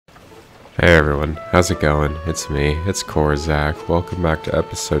Hey everyone, how's it going? It's me, it's Korzak. Welcome back to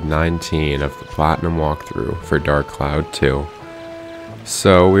episode 19 of the Platinum Walkthrough for Dark Cloud 2.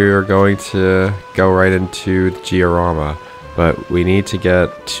 So we are going to go right into the Georama, but we need to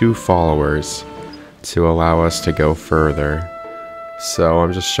get 2 followers to allow us to go further. So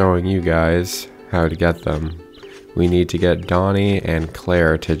I'm just showing you guys how to get them. We need to get Donnie and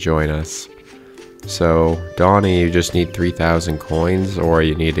Claire to join us. So, Donnie, you just need 3,000 coins, or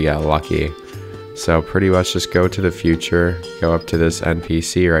you need to get lucky. So, pretty much just go to the future, go up to this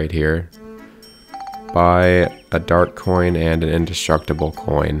NPC right here, buy a dark coin and an indestructible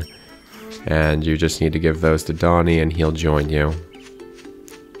coin, and you just need to give those to Donnie and he'll join you.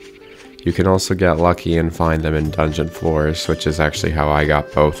 You can also get lucky and find them in dungeon floors, which is actually how I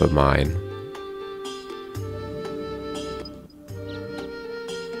got both of mine.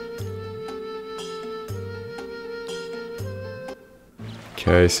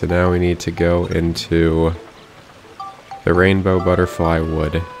 Okay, so now we need to go into the Rainbow Butterfly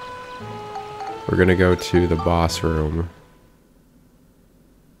Wood. We're gonna go to the boss room.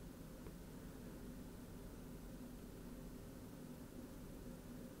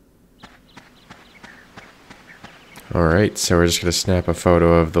 Alright, so we're just gonna snap a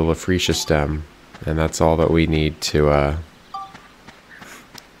photo of the Lafrecia stem, and that's all that we need to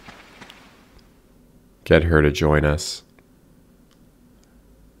get her to join us.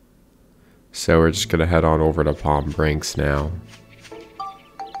 So we're just gonna head on over to Palm Brinks now.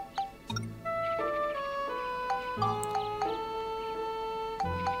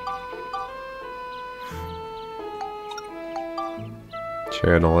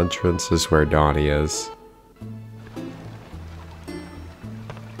 Channel entrance is where Donnie is.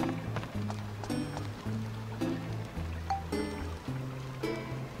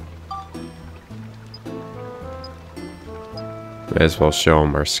 May as well show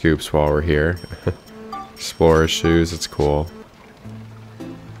them our scoops while we're here. Explorer shoes, it's cool.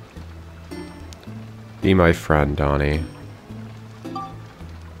 Be my friend, Donnie.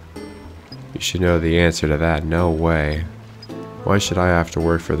 You should know the answer to that. No way. Why should I have to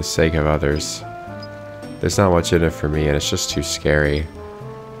work for the sake of others? There's not much in it for me, and it's just too scary.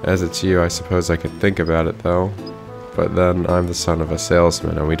 As it's you, I suppose I could think about it, though. But then, I'm the son of a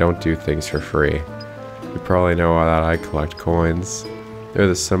salesman, and we don't do things for free. You probably know that I collect coins. They're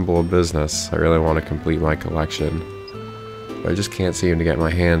the symbol of business. I really want to complete my collection. But I just can't seem to get my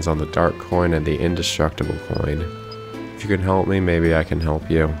hands on the dark coin and the indestructible coin. If you can help me, maybe I can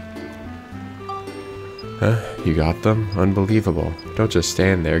help you. Huh? You got them? Unbelievable. Don't just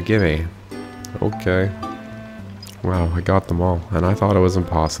stand there, gimme. Okay. Wow, I got them all, and I thought it was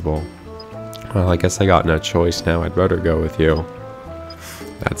impossible. Well, I guess I got no choice now. I'd better go with you.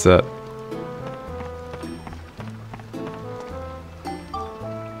 That's it.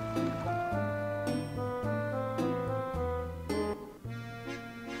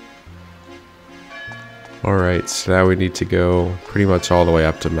 Alright, so now we need to go pretty much all the way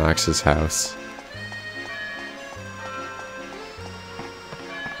up to Max's house.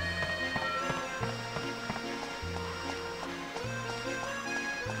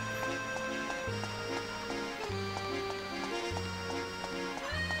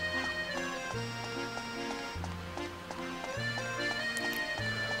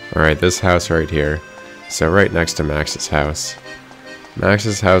 Alright, this house right here. So right next to Max's house.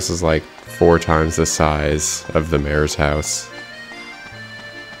 Max's house is like 4 times the size of the mayor's house.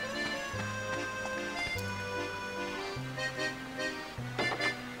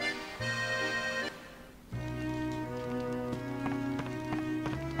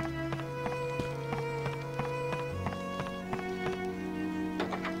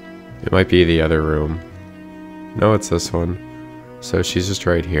 It might be the other room. No, it's this one. So she's just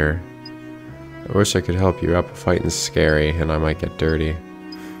right here. I wish I could help you up. Fighting's scary and I might get dirty.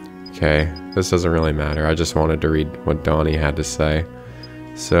 Okay, this doesn't really matter. I just wanted to read what Donnie had to say.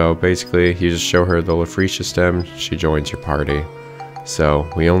 So basically, you just show her the Lafrecia stem, she joins your party. So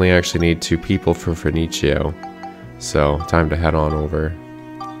we only actually need 2 people for Fenicio. So time to head on over.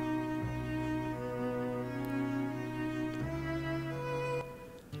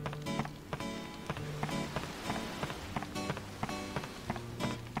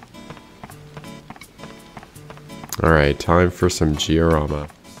 Alright, time for some Georama.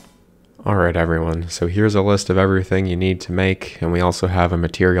 Alright everyone, so here's a list of everything you need to make, and we also have a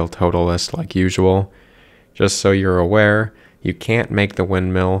material total list like usual. Just so you're aware, you can't make the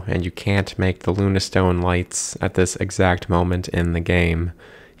windmill, and you can't make the Lunastone lights at this exact moment in the game.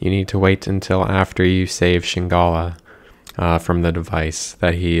 You need to wait until after you save Shingala from the device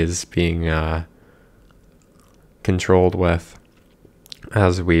that he is being controlled with.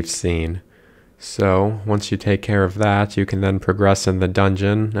 as we've seen. So once you take care of that, you can then progress in the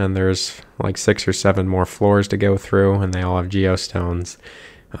dungeon, and there's like 6 or 7 more floors to go through, and they all have geostones.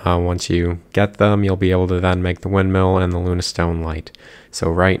 Once you get them, you'll be able to then make the windmill and the lunastone light.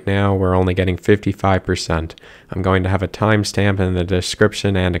 So right now, we're only getting 55%. I'm going to have a timestamp in the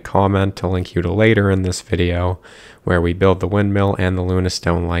description and a comment to link you to later in this video, where we build the windmill and the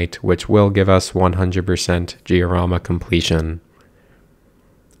lunastone light, which will give us 100% Georama completion.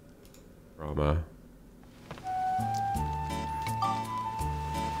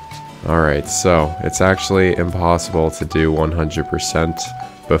 Alright, so it's actually impossible to do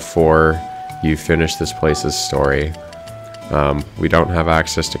 100% before you finish this place's story. We don't have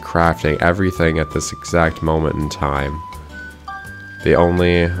access to crafting everything at this exact moment in time. The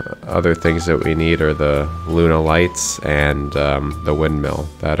only other things that we need are the Luna lights and the windmill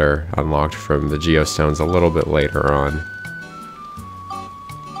that are unlocked from the geostones a little bit later on.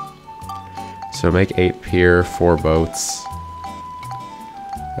 So make 8 pier, 4 boats,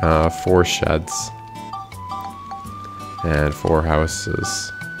 4 sheds, and 4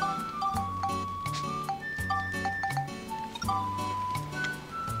 houses.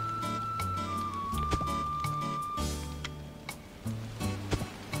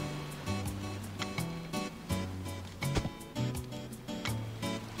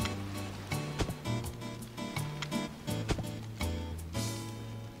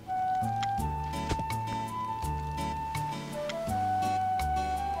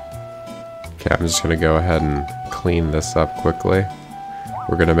 Okay, I'm just going to go ahead and clean this up quickly.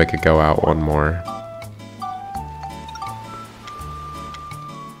 We're going to make it go out one more.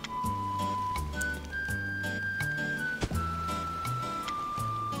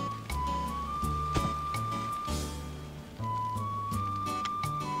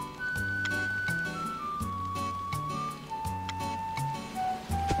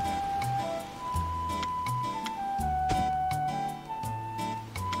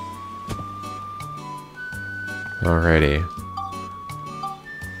 Alrighty.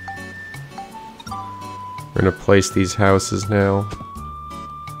 We're gonna place these houses now.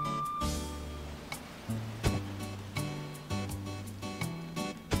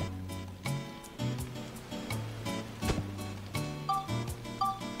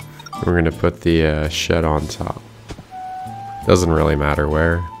 We're gonna put the shed on top. Doesn't really matter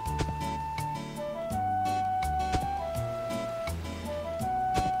where.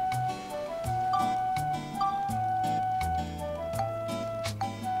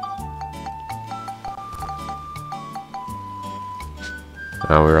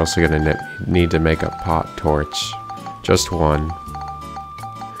 We're also going to need to make a pot torch. Just one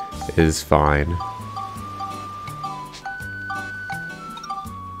is fine.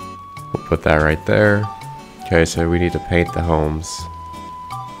 We'll put that right there. Okay, so we need to paint the homes.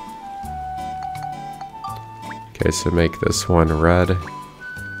 Okay, so make this one red.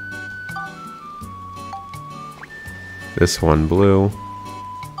 This one blue.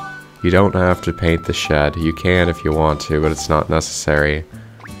 You don't have to paint the shed. You can if you want to, but it's not necessary.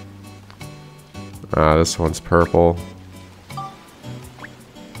 This one's purple.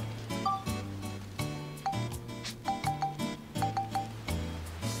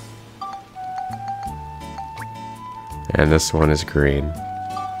 And this one is green.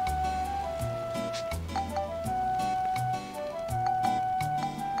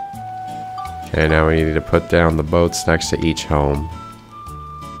 Okay, now we need to put down the boats next to each home.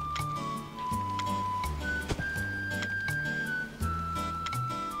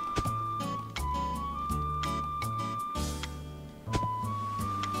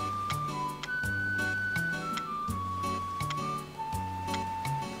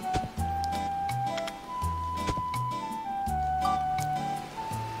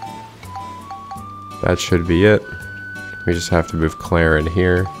 That should be it. We just have to move Claire in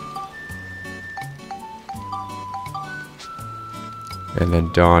here. And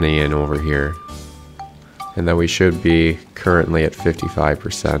then Donnie in over here. And then we should be currently at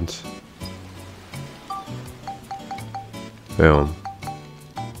 55%. Boom.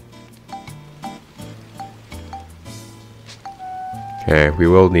 Okay, we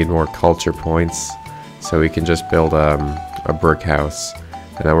will need more culture points, so we can just build a brick house.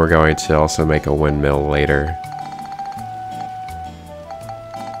 And then we're going to also make a windmill later.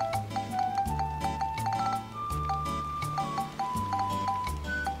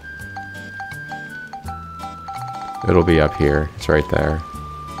 It'll be up here. It's right there.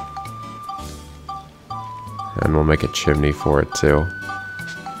 And we'll make a chimney for it too.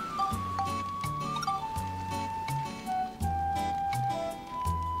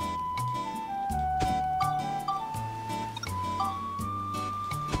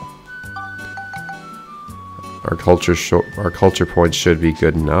 our culture points should be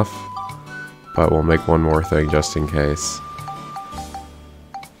good enough, but we'll make one more thing just in case.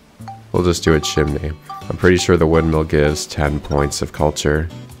 We'll just do a chimney. I'm pretty sure the windmill gives 10 points of culture.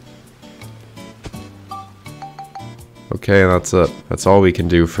 Okay, that's it. That's all we can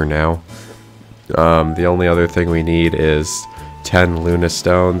do for now. The only other thing we need is 10 Luna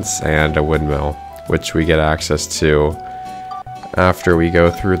stones and a windmill, which we get access to after we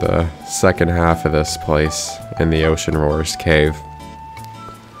go through the second half of this place in the Ocean Roar's cave.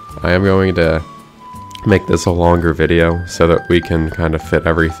 I am going to make this a longer video so that we can kind of fit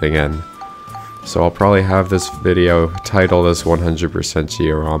everything in. So I'll probably have this video titled as 100%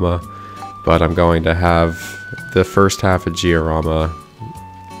 Georama, but I'm going to have the first half of Georama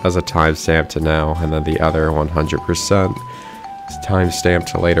as a timestamp to now, and then the other 100% timestamp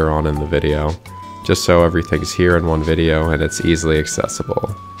to later on in the video, just so everything's here in one video and it's easily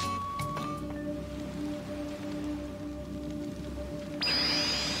accessible.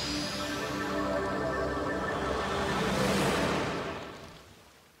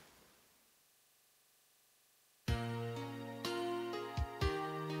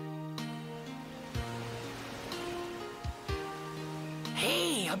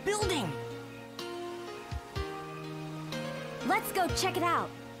 Hey, a building! Let's go check it out.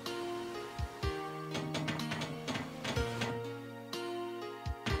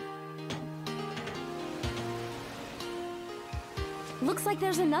 Looks like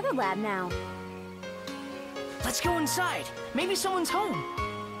there's another lab now. Let's go inside. Maybe someone's home.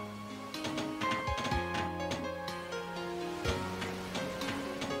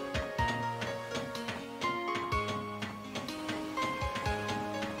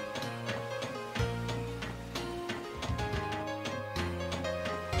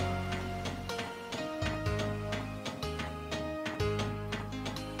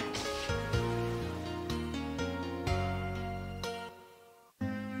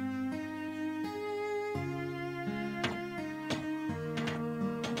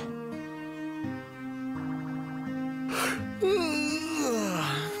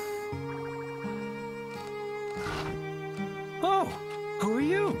 Oh, who are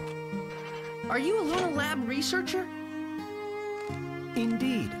you? Are you a Luna Lab researcher?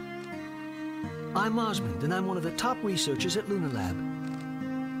 Indeed. I'm Osmond, and I'm one of the top researchers at Luna Lab.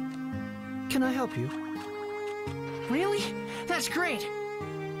 Can I help you? Really? That's great.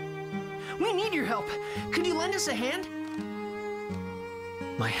 We need your help. Could you lend us a hand?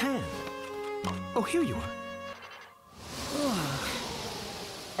 My hand? Oh, here you are.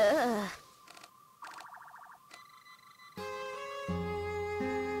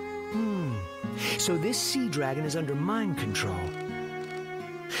 So this sea dragon is under mind control.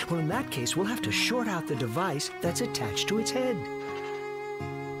 Well, in that case, we'll have to short out the device that's attached to its head.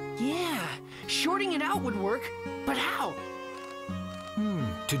 Yeah, shorting it out would work, but how?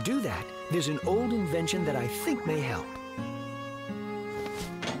 To do that, there's an old invention that I think may help.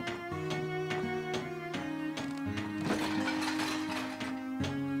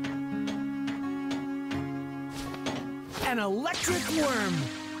 An electric worm!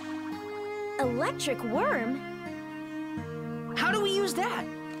 Electric worm? How do we use that?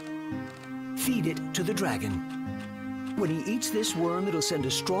 Feed it to the dragon. When he eats this worm, it'll send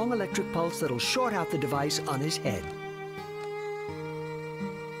a strong electric pulse that'll short out the device on his head.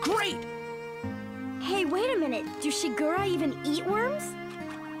 Great! Hey, wait a minute. Do shingala even eat worms?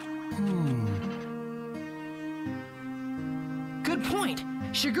 Good point.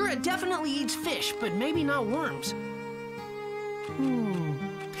 Shingala definitely eats fish, but maybe not worms.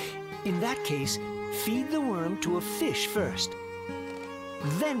 In that case, feed the worm to a fish first.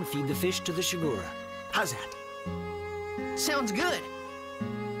 Then feed the fish to the shingala. How's that? Sounds good.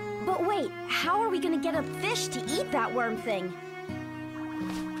 But wait, how are we gonna get a fish to eat that worm thing?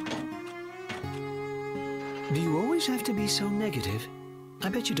 Do you always have to be so negative? I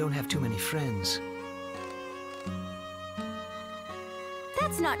bet you don't have too many friends.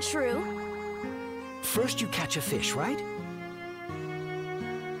 That's not true. First you catch a fish, right?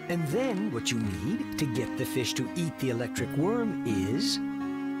 And then what you need to get the fish to eat the electric worm is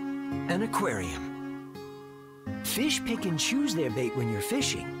an aquarium. Fish pick and choose their bait when you're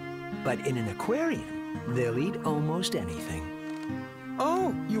fishing, but in an aquarium, they'll eat almost anything.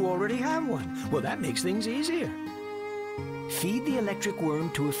 Oh, you already have one. Well, that makes things easier. Feed the electric worm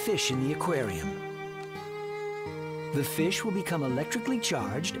to a fish in the aquarium. The fish will become electrically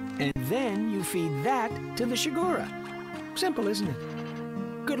charged, and then you feed that to the shingala. Simple, isn't it?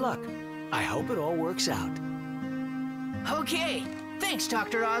 Good luck. I hope it all works out. Okay. Thanks,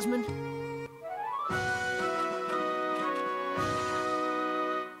 Dr. Osmond.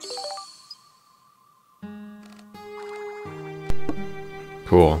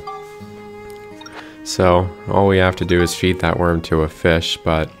 Cool. So, all we have to do is feed that worm to a fish,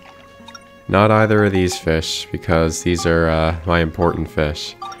 but not either of these fish, because these are my important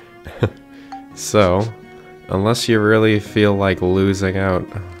fish. So, unless you really feel like losing out,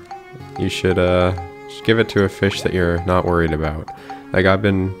 you should give it to a fish that you're not worried about. Like, I've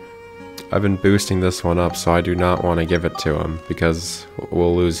been boosting this one up, so I do not want to give it to him, because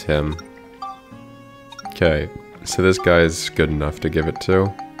we'll lose him. Okay, so this guy's good enough to give it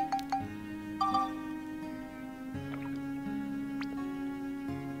to.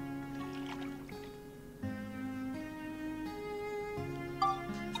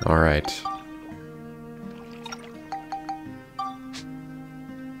 Alright.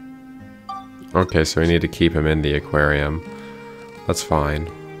 Okay, so we need to keep him in the aquarium. That's fine.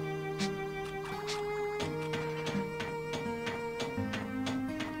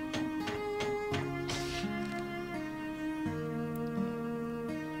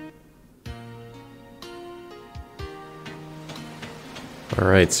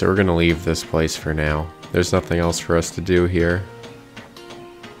 Alright, so we're gonna leave this place for now. There's nothing else for us to do here.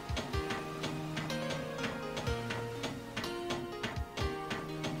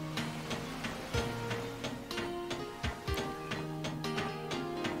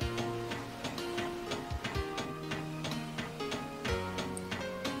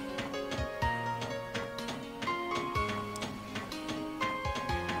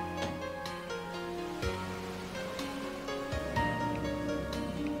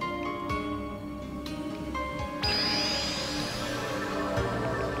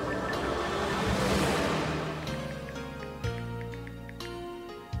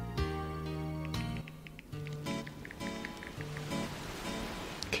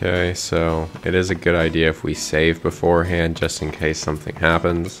 Okay, so it is a good idea if we save beforehand just in case something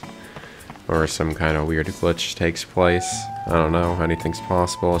happens or some kind of weird glitch takes place. I don't know, anything's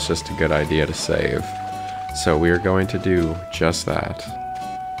possible, it's just a good idea to save. So we are going to do just that.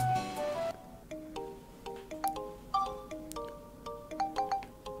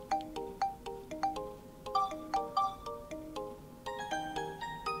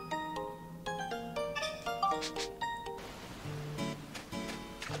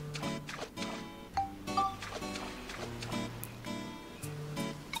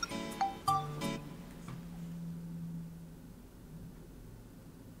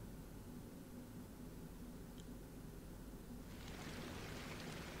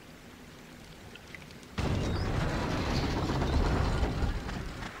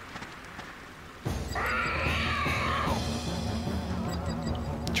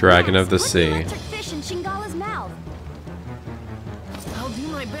 Dragon of the Put Sea. electric fish in Shingala's mouth. I'll do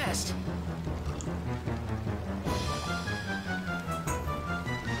my best.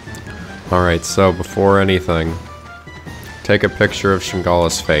 Alright, so before anything, take a picture of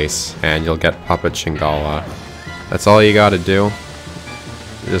Shingala's face and you'll get Puppet Shingala. That's all you gotta do.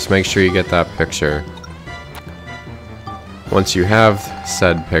 Just make sure you get that picture. Once you have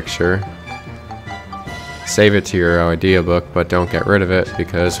said picture, save it to your idea book, but don't get rid of it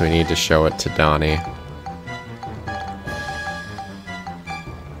because we need to show it to Donnie.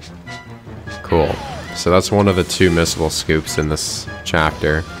 Cool. So that's one of the 2 missable scoops in this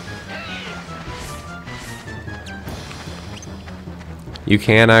chapter. You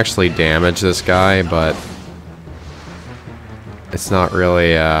can actually damage this guy, but it's not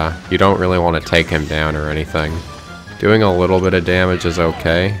really, you don't really want to take him down or anything. Doing a little bit of damage is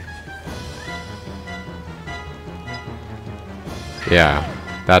okay. Yeah,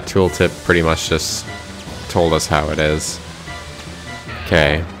 that tooltip pretty much just told us how it is.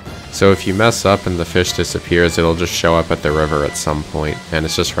 Okay, so if you mess up and the fish disappears, it'll just show up at the river at some point, and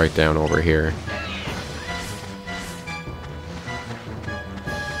it's just right down over here.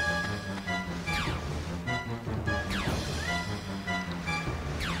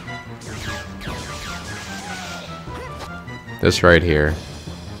 This right here.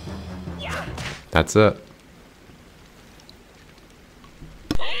 That's it.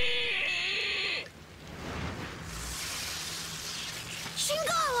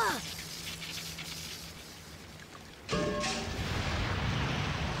 Shingala!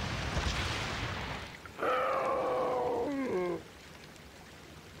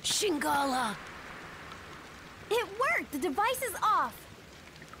 Shingala! It worked! The device is off!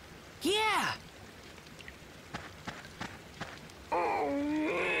 Yeah!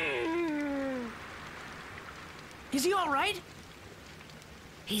 Is he alright?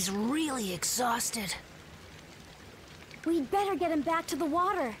 He's really exhausted. We'd better get him back to the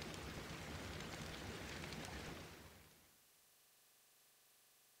water.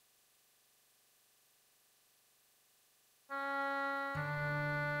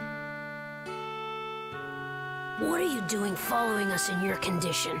 What are you doing following us in your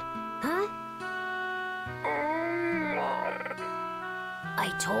condition? Huh?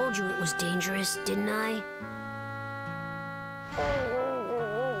 I told you it was dangerous, didn't I?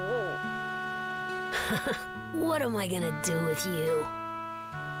 What am I gonna do with you?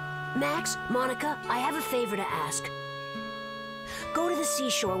 Max, Monica, I have a favor to ask. Go to the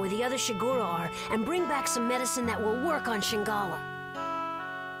seashore where the other Shigura are and bring back some medicine that will work on Shingala.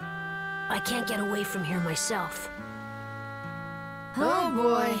 I can't get away from here myself. Oh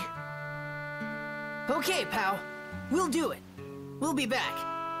boy. Okay, pal. We'll do it. We'll be back.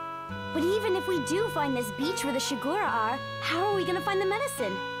 But even if we do find this beach where the Shigura are, how are we gonna find the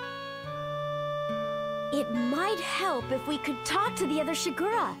medicine? It might help if we could talk to the other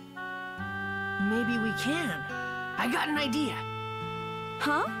Shigura. Maybe we can. I got an idea.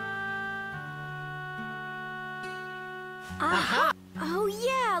 Huh? Aha! Oh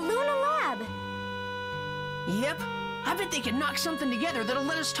yeah, Luna Lab! Yep. I bet they can knock something together that'll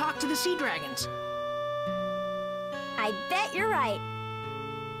let us talk to the sea dragons. I bet you're right.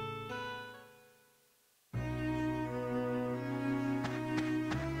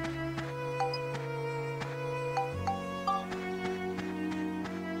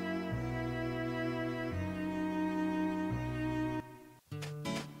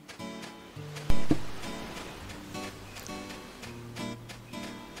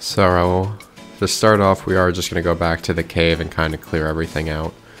 So, to start off, we are just going to go back to the cave and kind of clear everything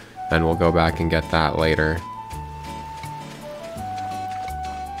out. And we'll go back and get that later.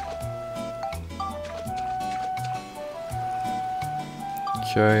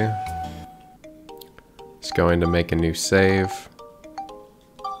 Okay. Just going to make a new save.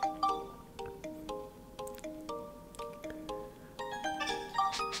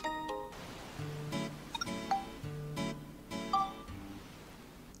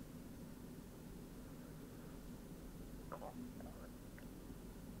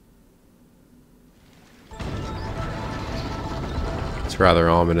 It's rather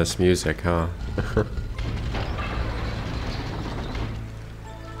ominous music, huh?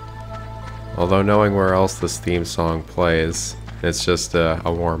 Although knowing where else this theme song plays, it's just a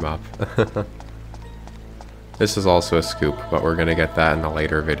warm-up. This is also a scoop, but we're gonna get that in a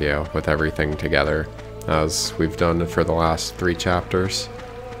later video with everything together, as we've done for the last 3 chapters.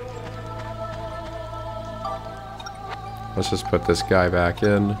 Let's just put this guy back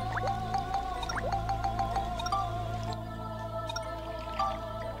in.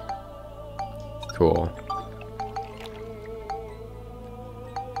 Cool.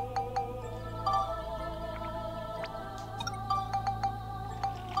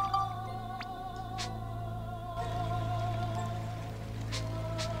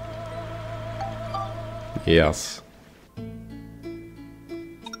 Yes.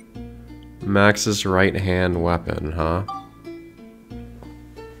 Max's right-hand weapon, huh?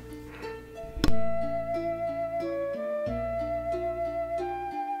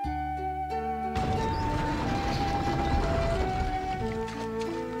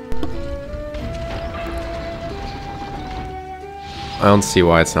 I don't see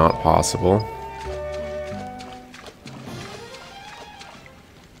why it's not possible.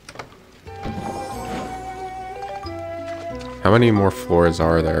 How many more floors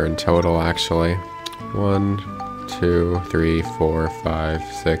are there in total, actually? 1, 2, 3, 4, 5,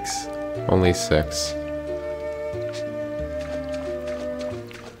 6. Only 6.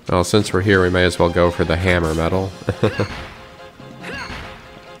 Well, since we're here, we may as well go for the hammer metal.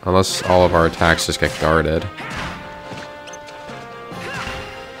 Unless all of our attacks just get guarded.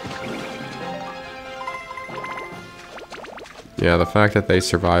 Yeah, the fact that they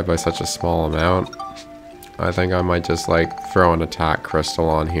survive by such a small amount, I think I might just like throw an attack crystal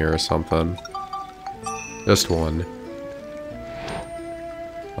on here or something. Just one.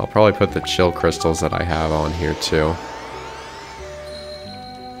 I'll probably put the chill crystals that I have on here too.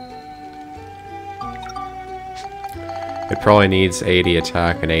 It probably needs 80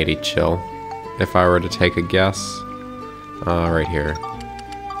 attack and 80 chill, if I were to take a guess. Right here.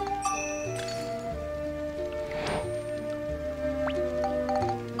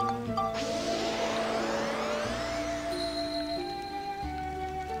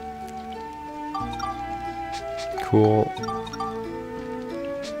 Cool.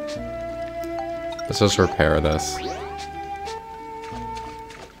 Let's just repair this.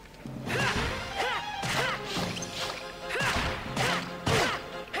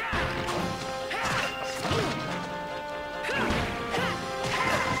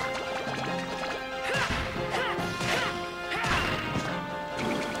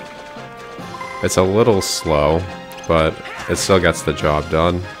 It's a little slow, but it still gets the job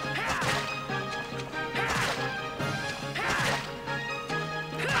done.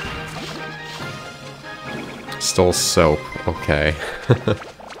 stole soap. Okay.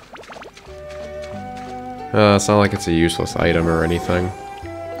 It's not like it's a useless item or anything.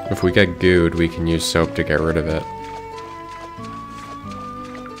 If we get gooed, we can use soap to get rid of it.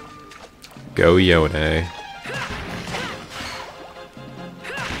 Go Yone.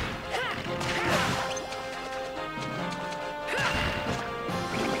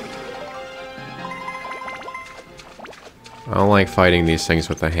 I don't like fighting these things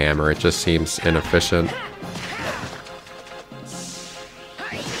with a hammer, it just seems inefficient.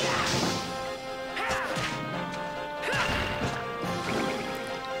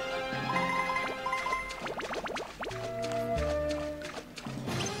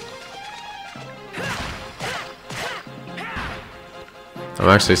 I'm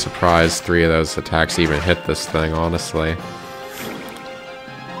actually surprised 3 of those attacks even hit this thing, honestly.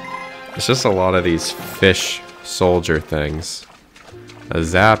 It's just a lot of these fish soldier things. A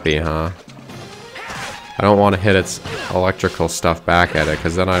zappy, huh? I don't want to hit its electrical stuff back at it,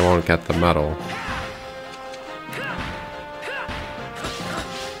 because then I won't get the medal.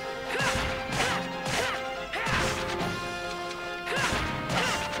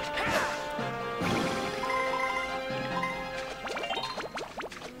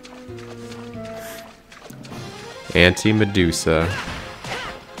 Anti-Medusa.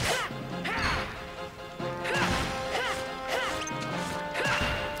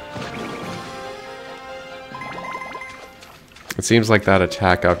 It seems like that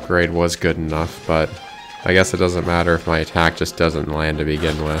attack upgrade was good enough, but I guess it doesn't matter if my attack just doesn't land to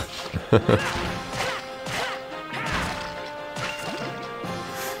begin with.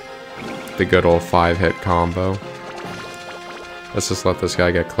 The good old 5-hit combo. Let's just let this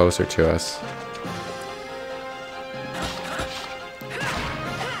guy get closer to us.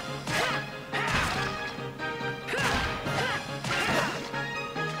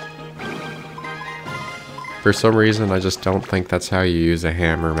 For some reason, I just don't think that's how you use a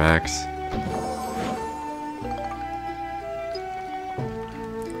hammer, Max.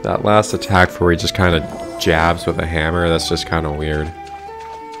 That last attack where he just kind of jabs with a hammer, that's just kind of weird.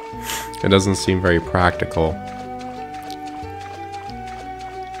 It doesn't seem very practical.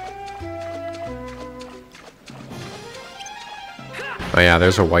 Oh yeah,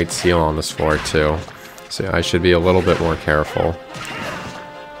 there's a white seal on this floor too. So I should be a little bit more careful.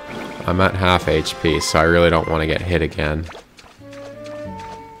 I'm at half HP, so I really don't want to get hit again.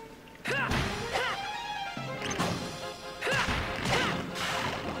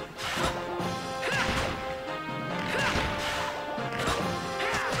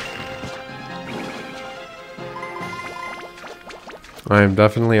 I am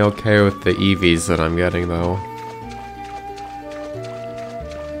definitely okay with the EVs that I'm getting, though.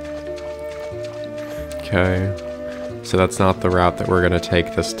 Okay. So that's not the route that we're going to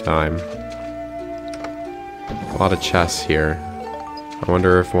take this time. A lot of chests here. I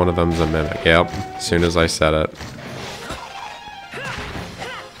wonder if one of them's a mimic. Yep, as soon as I said it.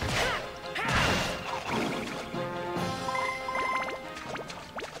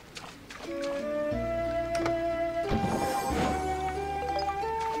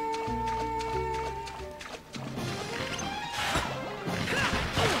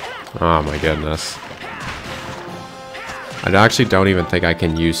 Oh my goodness. I actually don't even think I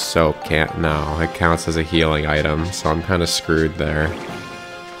can use soap. No, it counts as a healing item, so I'm kind of screwed there.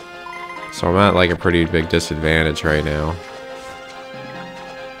 So I'm at like a pretty big disadvantage right now.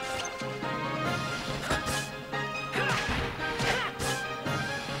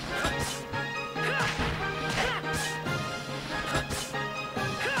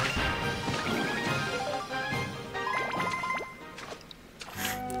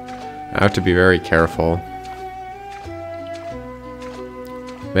 I have to be very careful.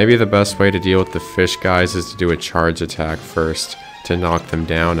 Maybe the best way to deal with the fish guys is to do a charge attack first to knock them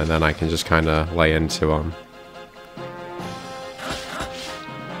down, and then I can just kind of lay into them.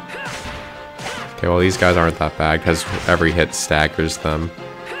 Okay, well these guys aren't that bad because every hit staggers them.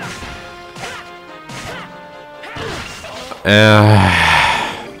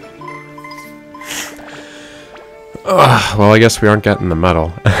 Well, I guess we aren't getting the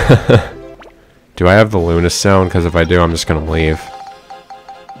medal. Do I have the Luna Stone? Because if I do, I'm just going to leave.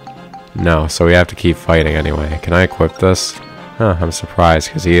 No, so we have to keep fighting anyway. Can I equip this? Huh, I'm surprised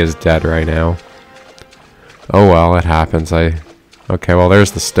because he is dead right now. Oh well, it happens. Okay, well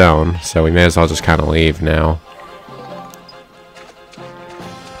there's the stone, so we may as well just kind of leave now.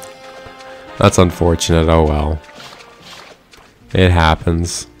 That's unfortunate, oh well. It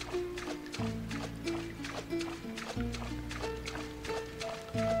happens.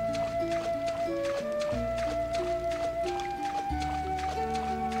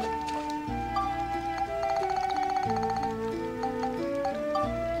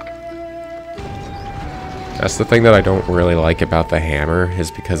 That's the thing that I don't really like about the hammer, is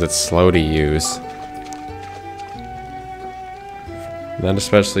because it's slow to use. And then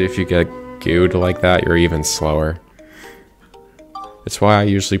especially if you get gooed like that, you're even slower. It's why I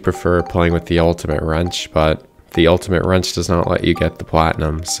usually prefer playing with the ultimate wrench, but the ultimate wrench does not let you get the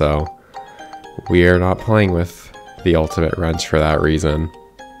platinum, so we are not playing with the ultimate wrench for that reason.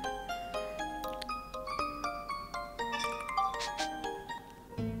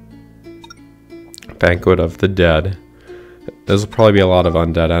 Banquet of the Dead. There'll probably be a lot of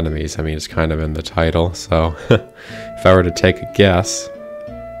undead enemies. I mean, it's kind of in the title, so if I were to take a guess,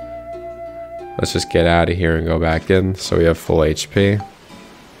 let's just get out of here and go back in so we have full HP.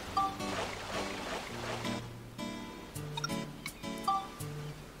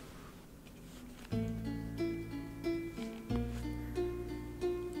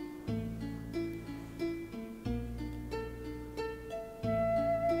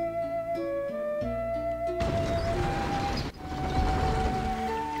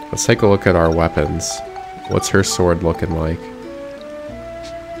 Let's take a look at our weapons. What's her sword looking like?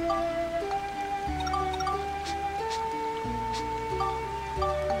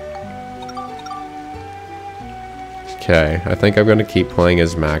 Okay, I think I'm going to keep playing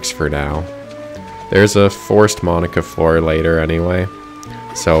as Max for now. There's a forced Monica floor later anyway,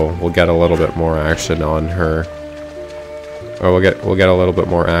 so we'll get a little bit more action on her. Or we'll get a little bit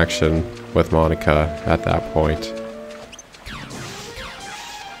more action with Monica at that point.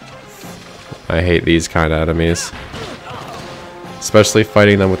 I hate these kind of enemies. Especially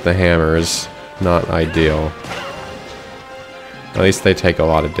fighting them with the hammer is not ideal. At least they take a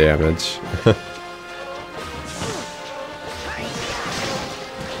lot of damage.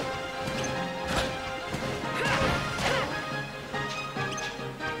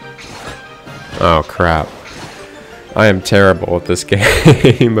 Oh crap. I am terrible at this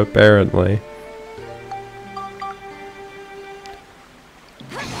game, apparently.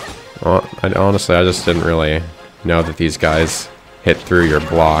 Well, honestly, I just didn't really know that these guys hit through your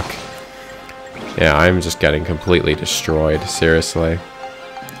block. Yeah, I'm just getting completely destroyed, seriously.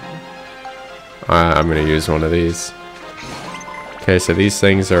 I'm gonna use one of these. Okay, so these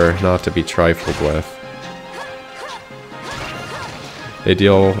things are not to be trifled with. They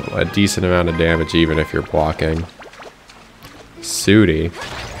deal a decent amount of damage even if you're blocking. Sooty.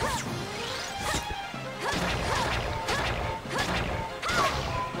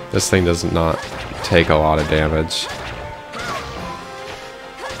 This thing does not take a lot of damage.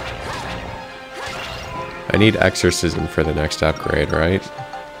 I need exorcism for the next upgrade, right?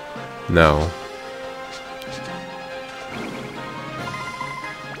 No.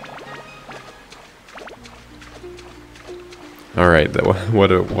 Alright,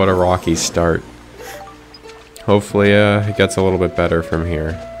 what a rocky start. Hopefully it gets a little bit better from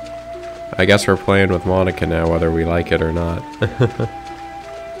here. I guess we're playing with Monica now, whether we like it or not.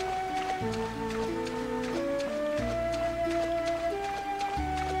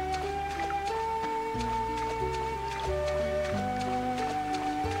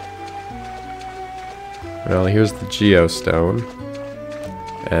 Well, here's the Geostone.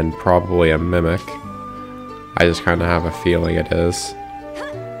 And probably a Mimic. I just kind of have a feeling it is.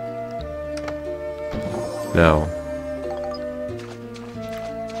 No.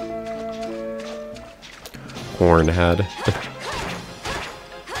 Hornhead.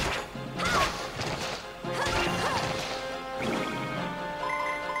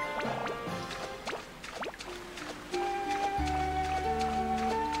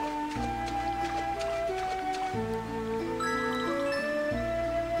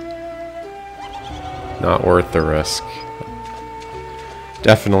 Not worth the risk.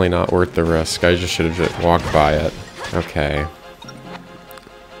 Definitely not worth the risk. I just should have just walked by it. Okay.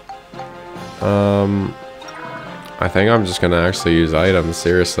 I think I'm just gonna actually use items.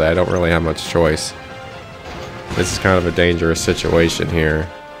 Seriously, I don't really have much choice. This is kind of a dangerous situation here.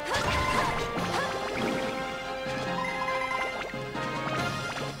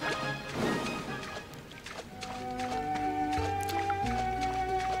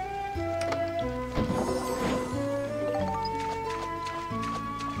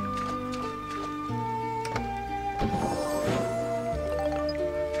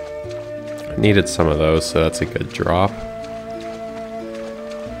 Needed some of those, so that's a good drop.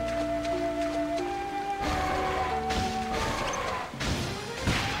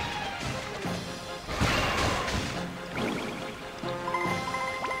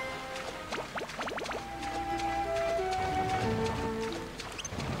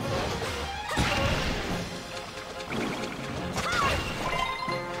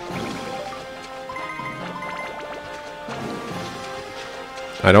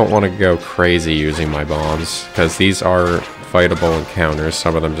 I don't want to go crazy using my bombs, because these are fightable encounters.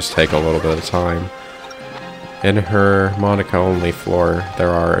 Some of them just take a little bit of time. In her Monica-only floor,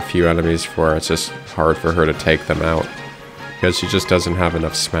 there are a few enemies where it's just hard for her to take them out, because she just doesn't have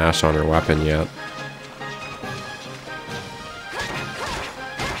enough smash on her weapon yet.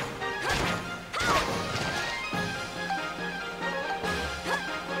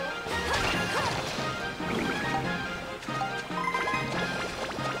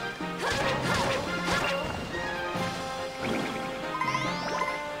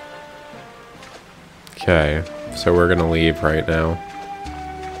 Okay, so we're gonna leave right now.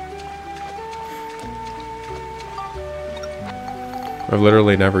 I've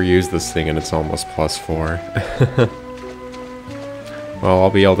literally never used this thing and it's almost +4. Well, I'll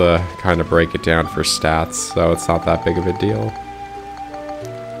be able to kind of break it down for stats, so it's not that big of a deal.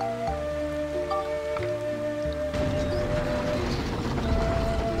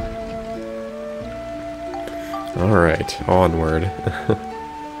 Alright, onward.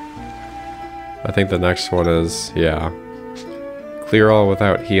 I think the next one is, yeah. Clear all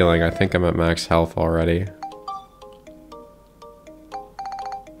without healing. I think I'm at max health already.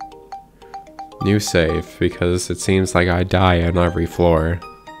 New save, because it seems like I die on every floor.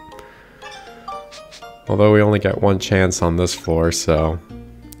 Although we only get one chance on this floor, so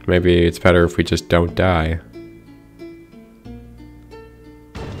maybe it's better if we just don't die.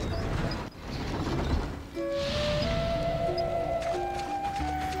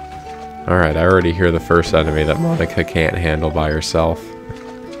 Alright, I already hear the first enemy that Monica can't handle by herself.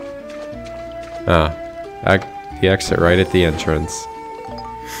 The exit right at the entrance.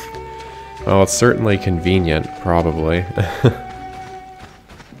 Well, it's certainly convenient, probably.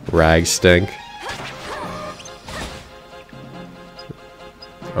 Rag stink.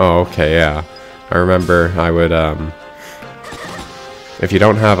 Oh, okay, yeah. I remember I would, if you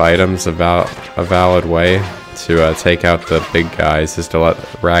don't have items, a valid way to take out the big guys is to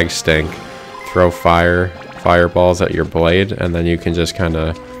let Rag Stink throw fireballs at your blade, and then you can just kind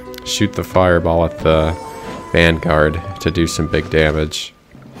of shoot the fireball at the vanguard to do some big damage.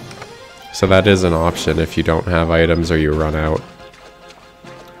 So that is an option if you don't have items or you run out.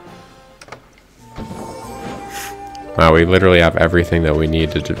 Wow, we literally have everything that we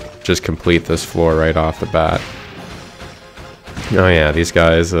need to just complete this floor right off the bat. Oh yeah, these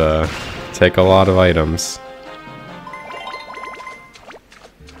guys take a lot of items.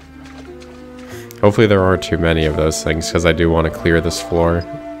 Hopefully there aren't too many of those things, because I do want to clear this floor.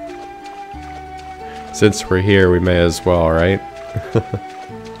 Since we're here, we may as well, right?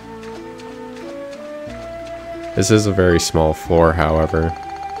 This is a very small floor, however.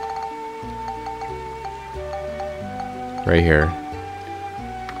 Right here.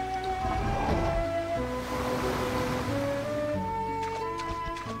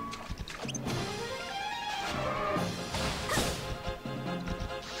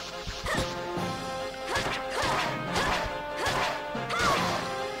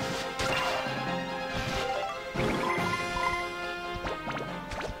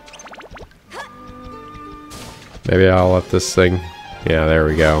 Maybe I'll let this thing... Yeah, there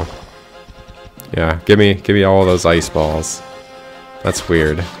we go. Yeah, give me all those ice balls. That's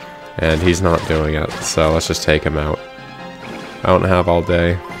weird. And he's not doing it, so let's just take him out. I don't have all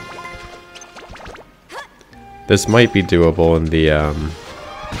day. This might be doable in the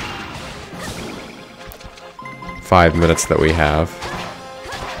 5 minutes that we have.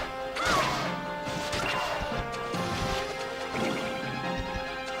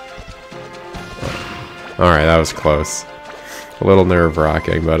 Alright, that was close. A little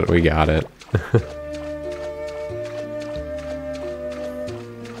nerve-wracking, but we got it.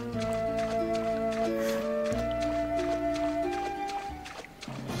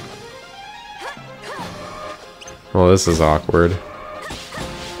 Well, this is awkward.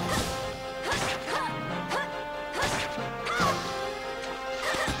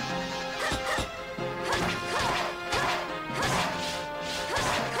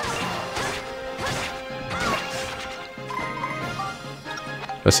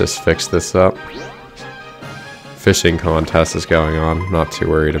 Let's just fix this up. Fishing contest is going on. Not too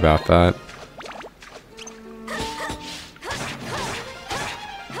worried about that.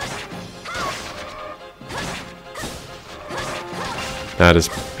 That is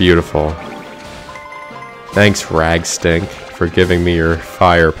beautiful. Thanks, Rag Stink, for giving me your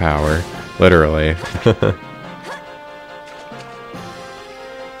firepower. Literally.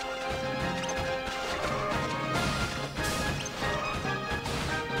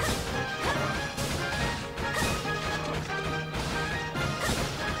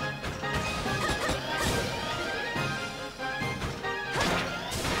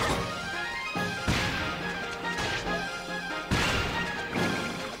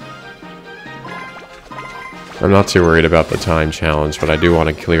 I'm not too worried about the time challenge, but I do want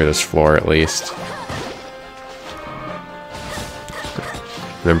to clear this floor at least.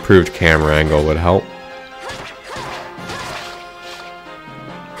 An improved camera angle would help.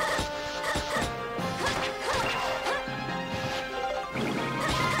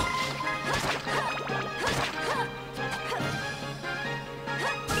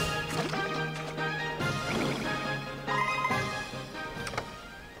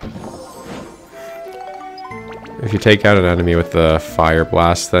 If you take out an enemy with the fire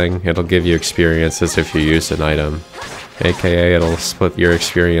blast thing, it'll give you experience as if you used an item. AKA, it'll split your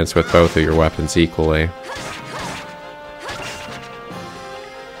experience with both of your weapons equally.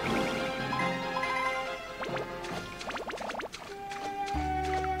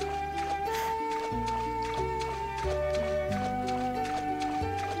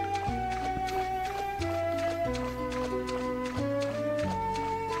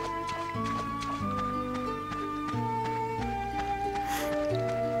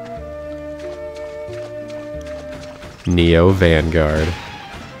 Neo Vanguard.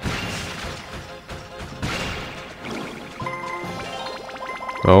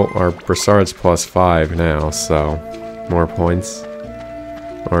 Oh, our Brassard's +5 now, so more points.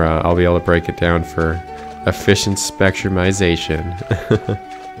 Or I'll be able to break it down for efficient spectrumization.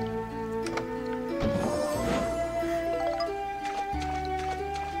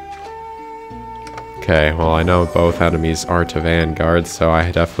 Okay, well I know both enemies are to Vanguard, so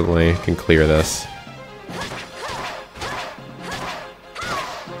I definitely can clear this.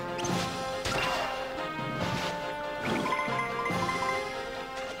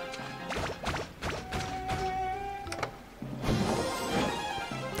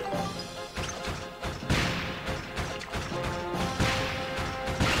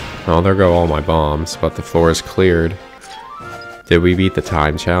 Well, there go all my bombs, but the floor is cleared. Did we beat the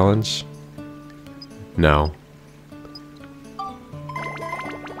time challenge? No.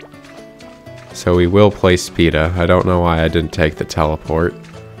 So we will play Speeda. I don't know why I didn't take the teleport.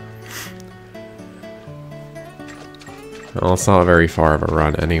 Well, it's not very far of a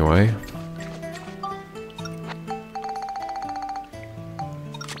run anyway.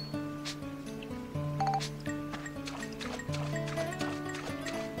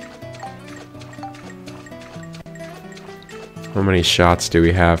 How many shots do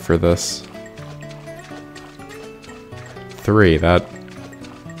we have for this? 3. That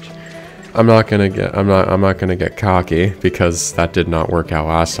I'm not gonna get cocky because that did not work out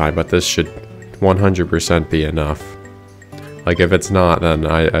last time, but this should 100% be enough. Like if it's not, then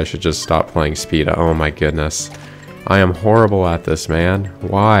I should just stop playing Speeda. Oh my goodness. I am horrible at this, man.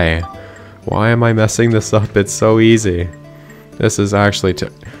 Why? Why am I messing this up? It's so easy. This is actually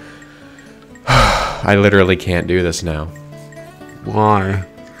I literally can't do this now. Why?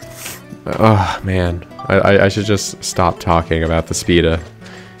 Oh man, I should just stop talking about the Speeda.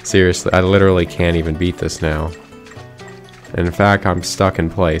 Seriously, I literally can't even beat this now. In fact, I'm stuck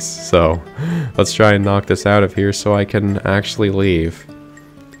in place, so let's try and knock this out of here so I can actually leave.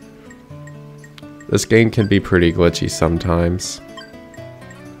 This game can be pretty glitchy sometimes.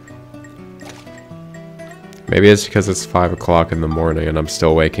 Maybe it's because it's 5 o'clock in the morning and I'm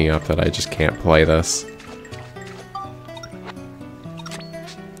still waking up that I just can't play this.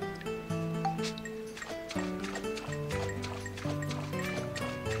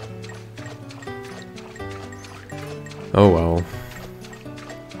 Oh well.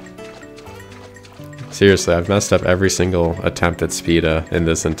 Seriously, I've messed up every single attempt at Speeda in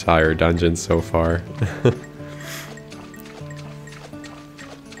this entire dungeon so far.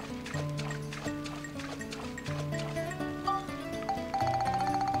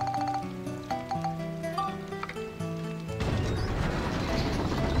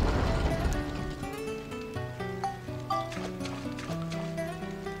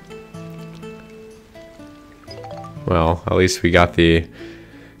 Well, at least we got the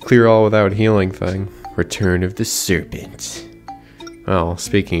clear all without healing thing. Return of the Serpent. Well,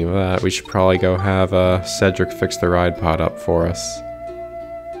 speaking of that, we should probably go have Cedric fix the ride pod up for us.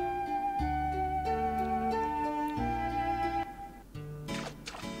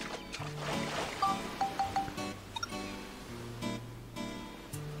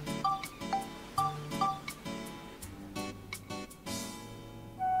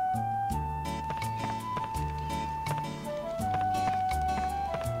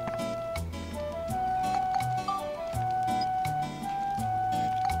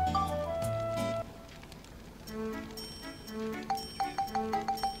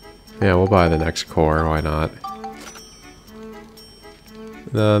 Yeah, we'll buy the next core, why not?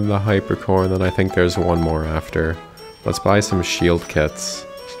 Then the hyper core, and then I think there's one more after. Let's buy some shield kits.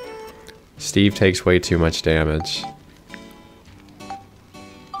 Steve takes way too much damage.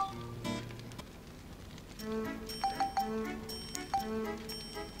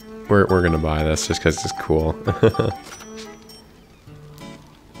 We're gonna buy this just because it's cool.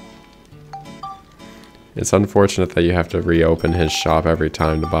 It's unfortunate that you have to reopen his shop every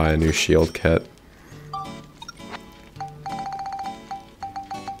time to buy a new shield kit.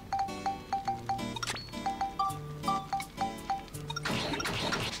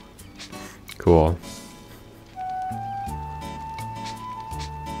 Cool.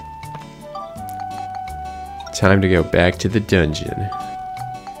 Time to go back to the dungeon.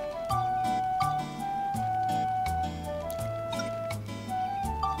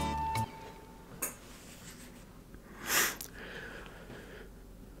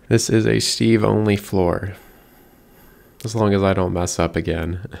 This is a Steve-only floor. As long as I don't mess up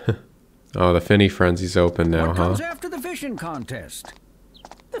again. Oh, the Finny Frenzy's open now, What huh? comes after the fishing contest?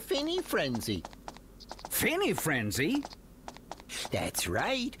 The Finny Frenzy. Finny Frenzy? That's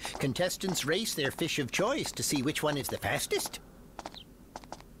right. Contestants race their fish of choice to see which one is the fastest.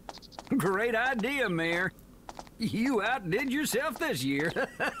 Great idea, Mayor. You outdid yourself this year.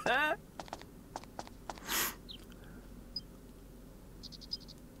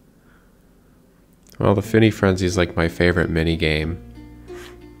 Well, the Finny Frenzy's like my favorite mini game.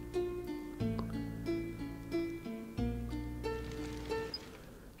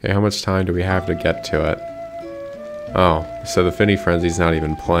 Okay, how much time do we have to get to it? Oh, so the Finny Frenzy's not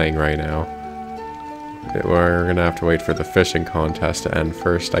even playing right now. We're gonna have to wait for the fishing contest to end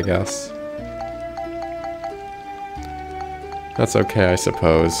first, I guess. That's okay, I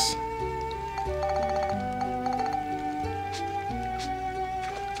suppose.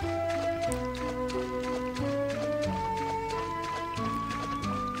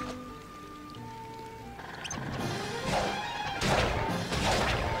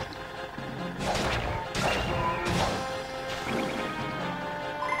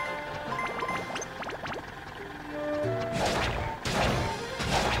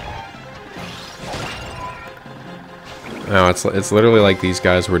 No, it's literally like these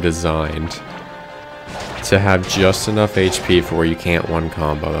guys were designed to have just enough HP for where you can't one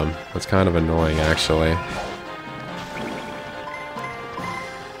combo them. That's kind of annoying, actually.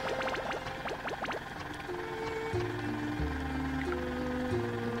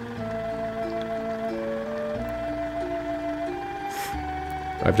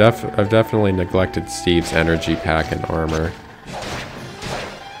 I've definitely neglected Steve's energy pack and armor.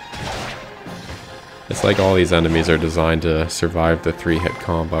 It's like all these enemies are designed to survive the 3-hit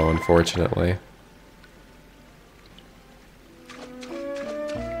combo, unfortunately.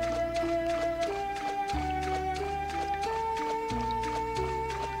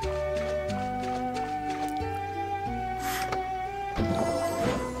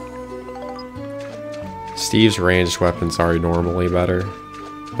 Steve's ranged weapons are normally better,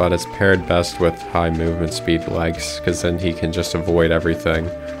 but it's paired best with high movement speed legs, because then he can just avoid everything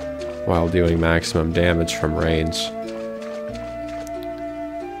while doing maximum damage from range.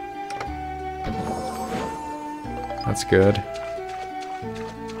 That's good.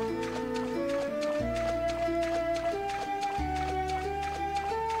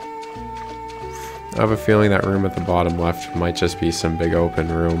 I have a feeling that room at the bottom left might just be some big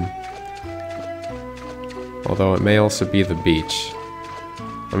open room. Although it may also be the beach.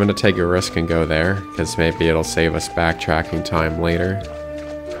 I'm gonna take a risk and go there, because maybe it'll save us backtracking time later.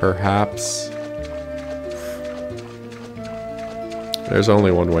 Perhaps. There's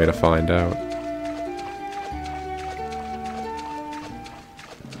only one way to find out.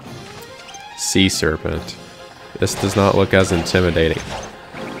 Sea serpent. This does not look as intimidating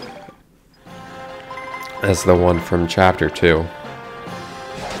as the one from chapter 2.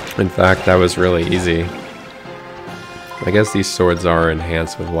 In fact, that was really easy. I guess these swords are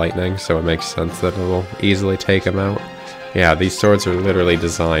enhanced with lightning, so it makes sense that it'll easily take them out. Yeah, these swords are literally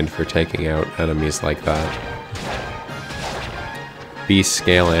designed for taking out enemies like that. Beast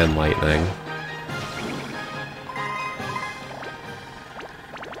scale and lightning.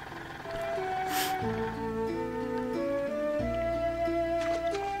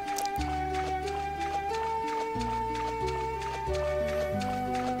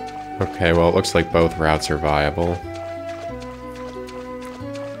 Okay, well it looks like both routes are viable.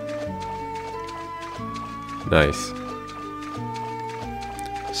 Nice.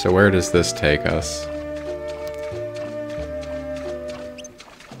 So where does this take us?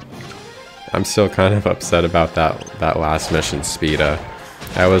 I'm still kind of upset about that last mission, Speeda.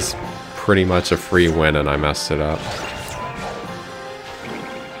 That was pretty much a free win and I messed it up.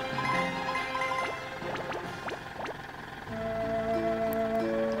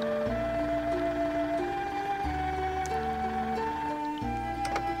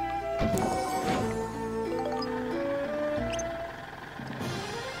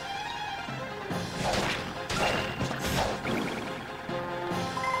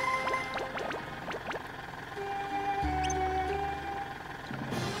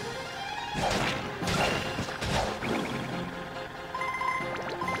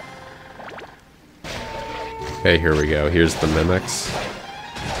 Okay, here we go. Here's the mimics.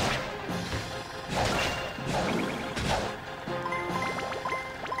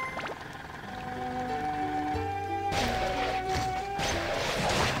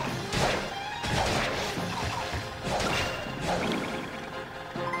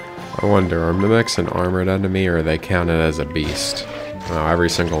 I wonder, are mimics an armored enemy or are they counted as a beast? Oh,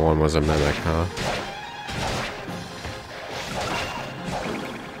 every single one was a mimic, huh?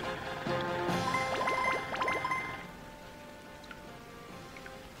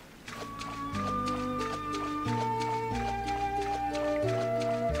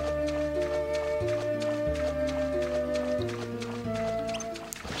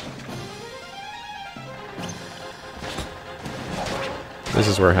 This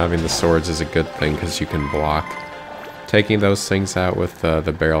is where having the swords is a good thing because you can block. Taking those things out with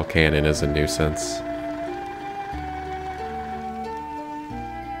the barrel cannon is a nuisance.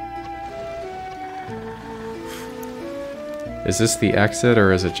 Is this the exit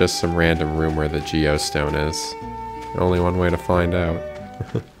or is it just some random room where the geostone is? Only one way to find out.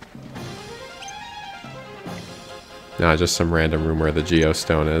 Nah, just some random room where the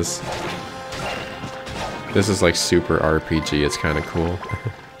geostone is. This is like super RPG, it's kind of cool.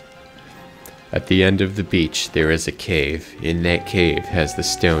 At the end of the beach, there is a cave. In that cave has the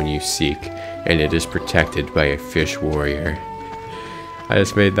stone you seek, and it is protected by a fish warrior. I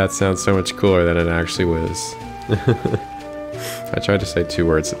just made that sound so much cooler than it actually was. I tried to say two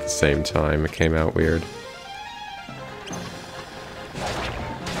words at the same time, it came out weird.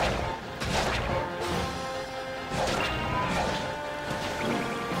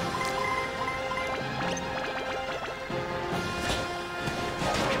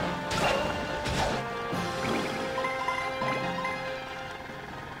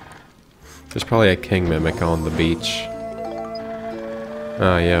 There's probably a king mimic on the beach.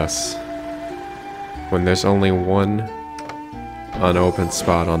 Ah, yes. When there's only one unopened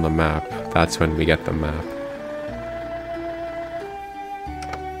spot on the map, that's when we get the map.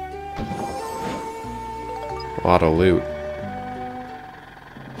 A lot of loot.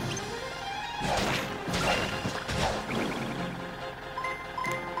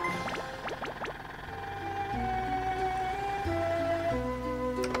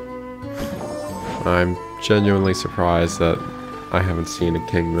 I'm genuinely surprised that I haven't seen a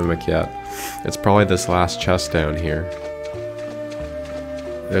king mimic yet. It's probably this last chest down here.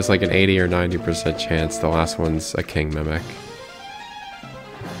 There's like an 80 or 90% chance the last one's a king mimic.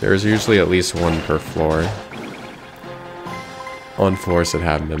 There's usually at least one per floor. On floors that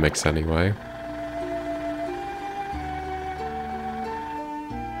have mimics anyway.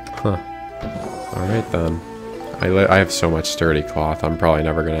 Huh. Alright then. I have so much sturdy cloth, I'm probably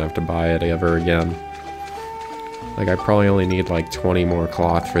never gonna have to buy it ever again. Like, I probably only need like 20 more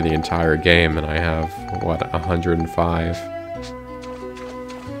cloth for the entire game, and I have, what, 105?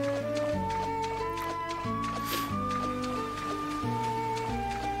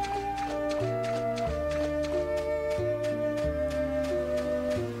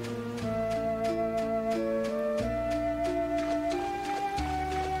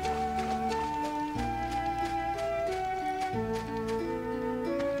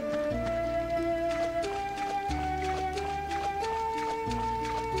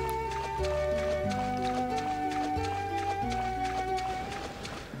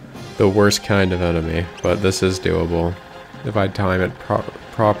 The worst kind of enemy, but this is doable if I time it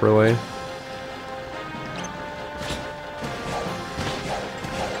properly.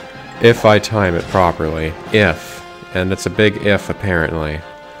 If I time it properly. If. And it's a big if, apparently.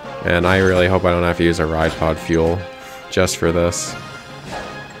 And I really hope I don't have to use a ride pod fuel just for this.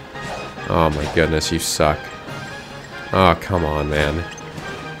 Oh my goodness, you suck. Oh, come on, man.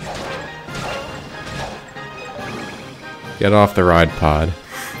 Get off the ride pod.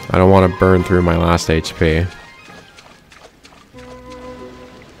 I don't want to burn through my last HP.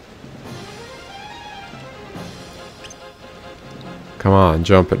 Come on,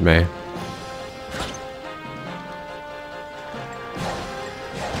 jump at me.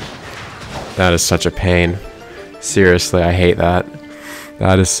 That is such a pain. Seriously, I hate that.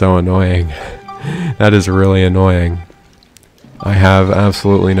 That is so annoying. That is really annoying. I have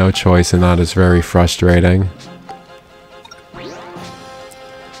absolutely no choice, and that is very frustrating.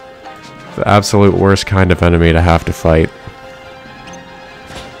 The absolute worst kind of enemy to have to fight.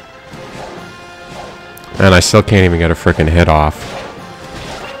 And I still can't even get a frickin' hit off.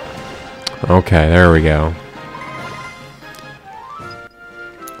 Okay, there we go.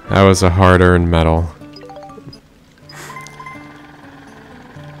 That was a hard-earned medal.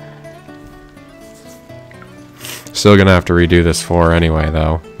 Still gonna have to redo this floor anyway,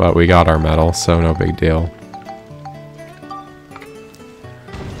 though. But we got our medal, so no big deal.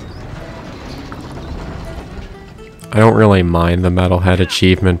 I don't really mind the metalhead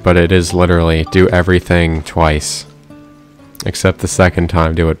achievement, but it is literally do everything twice. Except the second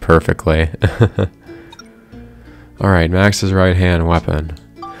time, do it perfectly. Alright, Max's right hand weapon.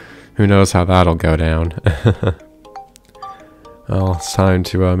 Who knows how that'll go down. Well, it's time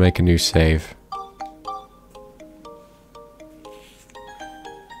to make a new save.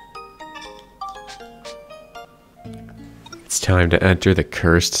 It's time to enter the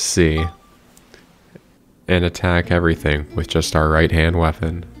cursed sea and attack everything with just our right hand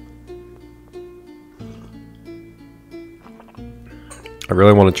weapon. I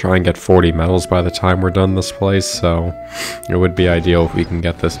really want to try and get 40 medals by the time we're done this place, so it would be ideal if we can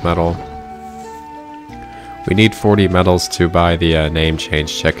get this medal. We need 40 medals to buy the name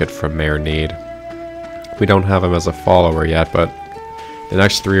change ticket from Mayor Need. We don't have him as a follower yet, but the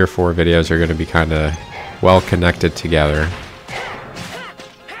next 3 or 4 videos are going to be kind of well connected together.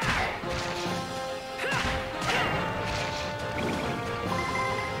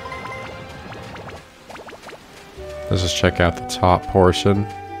 Let's just check out the top portion.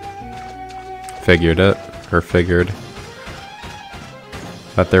 Figured that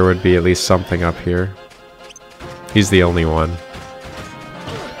there would be at least something up here. He's the only one.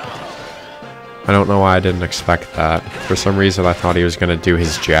 I don't know why I didn't expect that. For some reason I thought he was going to do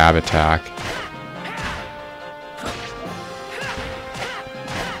his jab attack.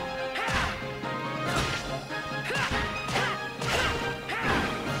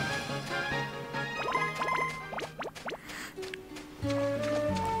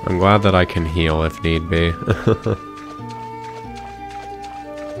 I'm glad that I can heal if need be.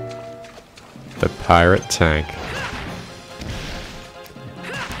 The pirate tank.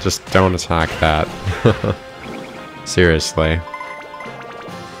 Just don't attack that. Seriously.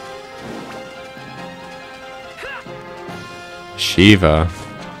 Shiva.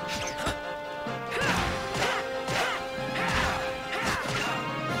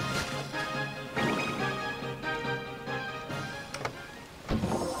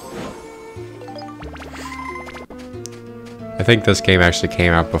 I think this game actually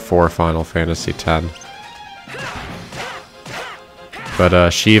came out before Final Fantasy X. But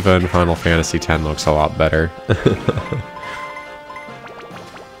Shiva in Final Fantasy X looks a lot better. I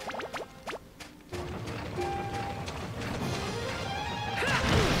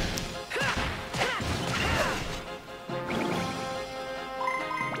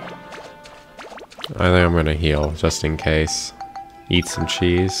think I'm gonna heal just in case. Eat some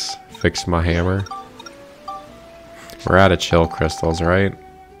cheese, fix my hammer. We're out of chill crystals, right?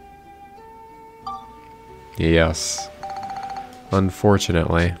 Yes.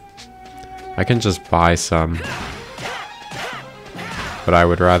 Unfortunately. I can just buy some. But I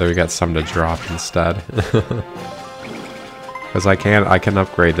would rather get some to drop instead. Because I can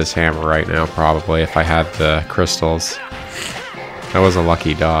upgrade this hammer right now, probably, if I had the crystals. That was a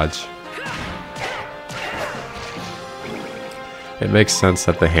lucky dodge. It makes sense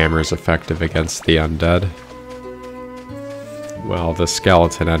that the hammer is effective against the undead. Well, the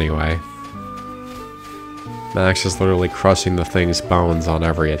skeleton anyway. Max is literally crushing the thing's bones on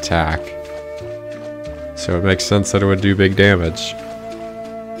every attack. So it makes sense that it would do big damage.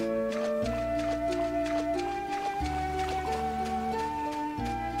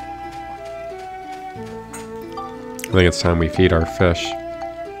 I think it's time we feed our fish.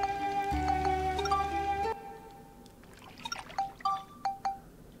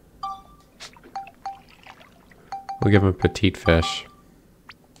 We'll give him a petite fish.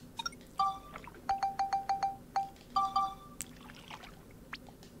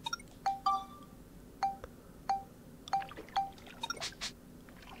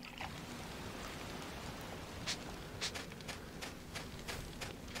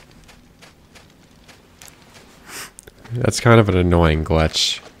 That's kind of an annoying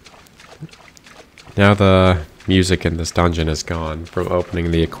glitch. Now the music in this dungeon is gone from opening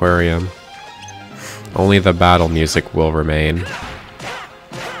the aquarium. Only the battle music will remain.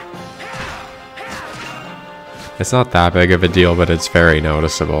 It's not that big of a deal, but it's very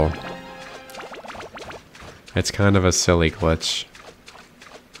noticeable. It's kind of a silly glitch.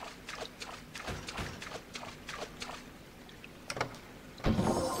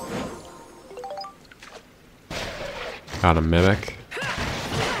 Got a mimic.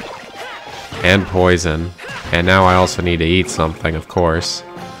 And poison. And now I also need to eat something, of course.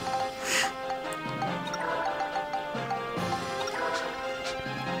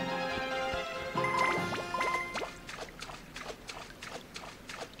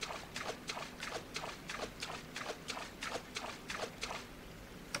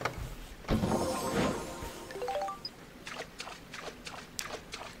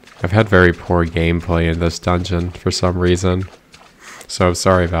 I've had very poor gameplay in this dungeon for some reason. So I'm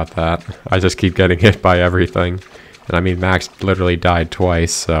sorry about that. I just keep getting hit by everything. And I mean, Max literally died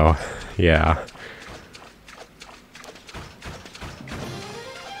twice, so yeah.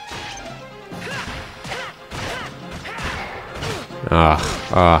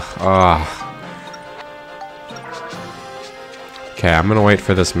 Okay, I'm gonna wait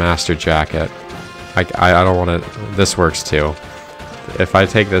for this master jacket. I don't want to... This works too. If I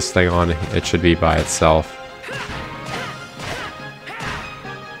take this thing on, it should be by itself.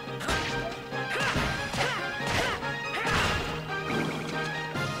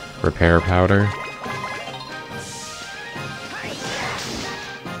 Repair powder.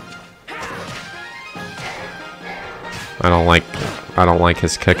 I don't like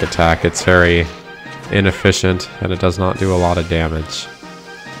his kick attack. It's very inefficient and it does not do a lot of damage.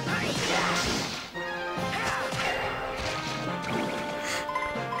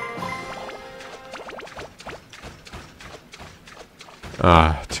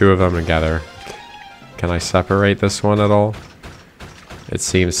 Two of them together. Can I separate this one at all? It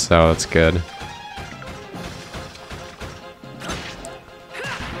seems so, that's good.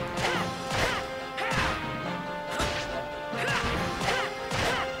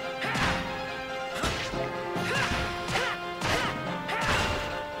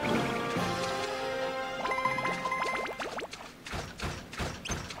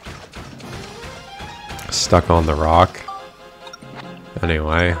 Stuck on the rock.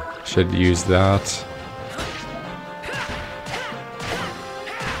 Anyway, should use that.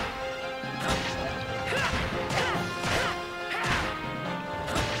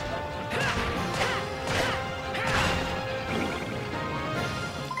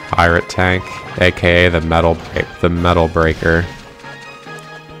 Pirate tank, aka the metal breaker.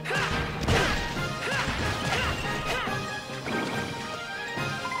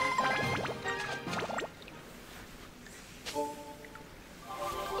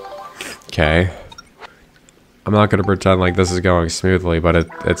 Okay. I'm not gonna pretend like this is going smoothly, but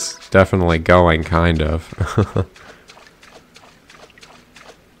it's definitely going, kind of.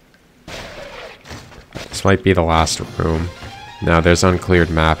 This might be the last room. No, there's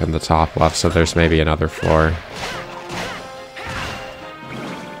uncleared map in the top left, so there's maybe another floor.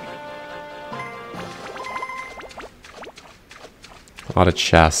 A lot of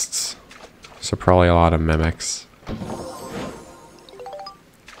chests. So probably a lot of mimics.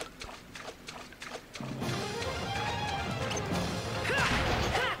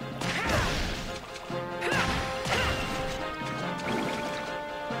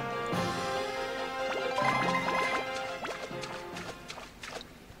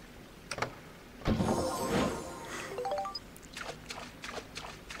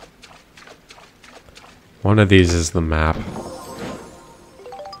 One of these is the map.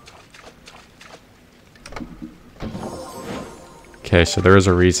 Okay, so there is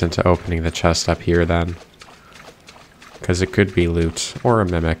a reason to opening the chest up here then. Because it could be loot, or a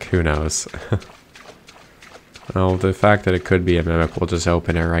mimic, who knows. Well, the fact that it could be a mimic, we'll just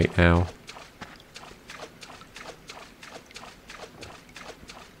open it right now.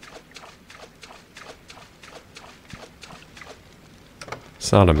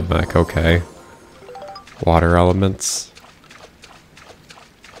 It's not a mimic, okay. Water elements.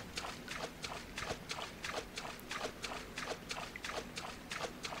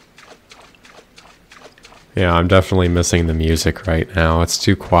 Yeah, I'm definitely missing the music right now. It's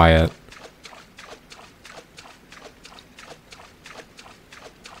too quiet.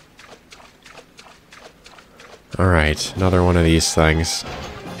 Alright, another one of these things.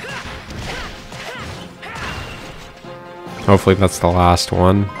 Hopefully that's the last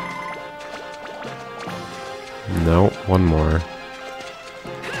one. No, one more.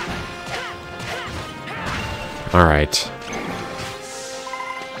 Alright.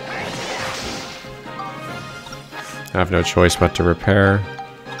 I have no choice but to repair.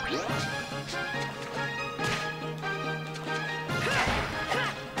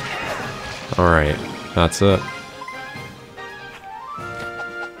 Alright, that's it.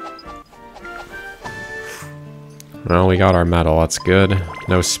 Well, we got our medal, that's good.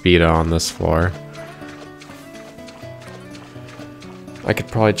 No speedo on this floor. I could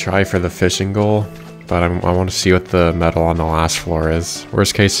probably try for the fishing goal, but I want to see what the medal on the last floor is.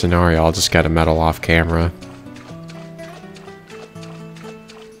 Worst case scenario, I'll just get a medal off camera.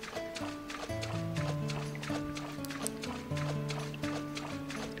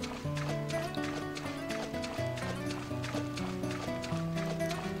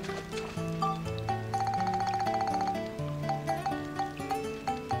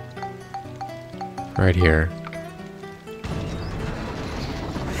 Right here.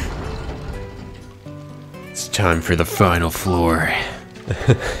 Time for the final floor.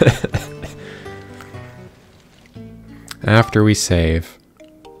 After we save.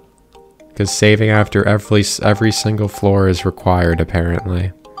 Because saving after every single floor is required,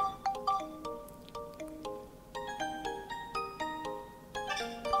 apparently.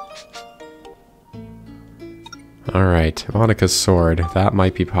 Alright, Monica's sword. That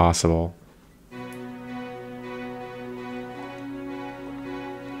might be possible.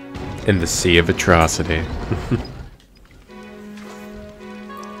 In the Sea of Atrocity.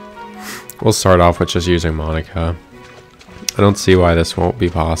 We'll start off with just using Monica. I don't see why this won't be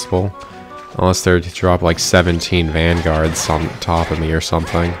possible. Unless they're to drop like 17 vanguards on top of me or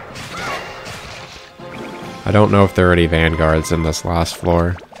something. I don't know if there are any vanguards in this last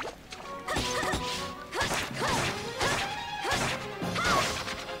floor.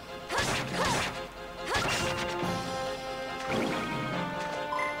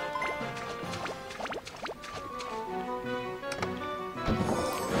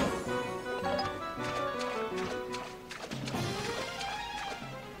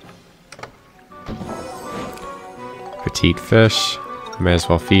 Petite fish. May as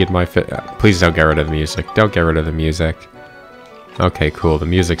well feed my fish. Please don't get rid of the music. Don't get rid of the music. Okay, cool. The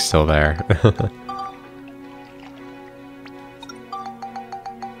music's still there.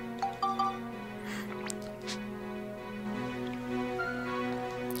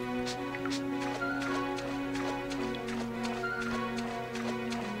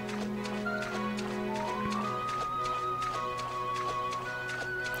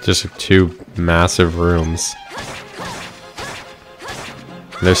 Just two massive rooms.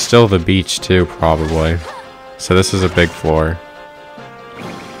 There's still the beach too, probably. So this is a big floor.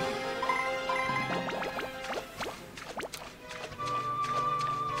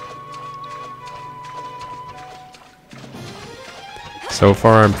 So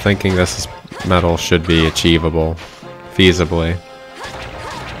far I'm thinking this medal should be achievable, feasibly.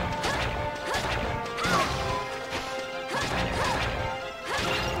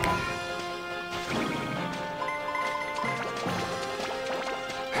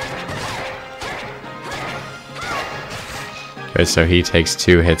 Okay, so he takes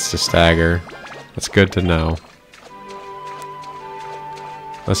 2 hits to stagger. That's good to know.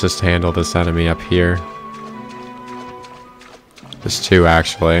 Let's just handle this enemy up here. There's 2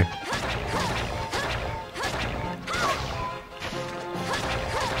 actually.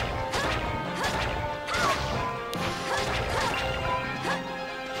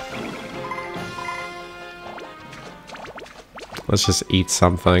 Let's just eat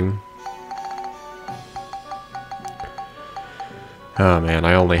something. Oh man,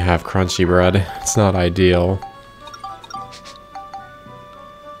 I only have crunchy bread. It's not ideal.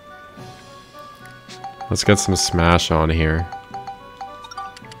 Let's get some smash on here.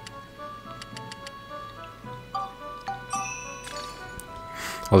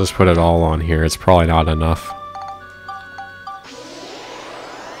 I'll just put it all on here. It's probably not enough.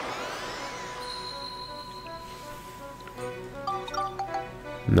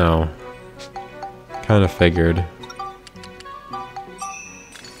 No. Kind of figured.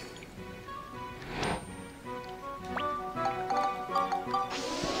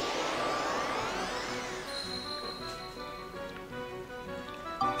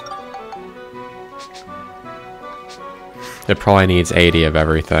 It probably needs 80 of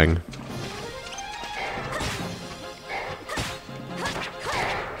everything.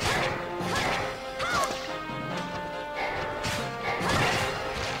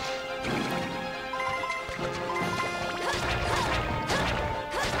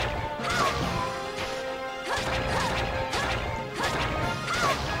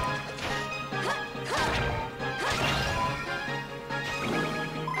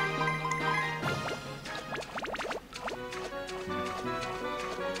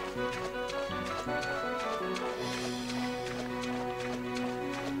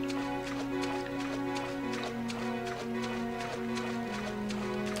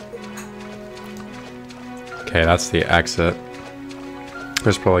 Okay, that's the exit.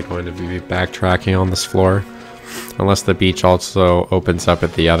 There's probably going to be backtracking on this floor. Unless the beach also opens up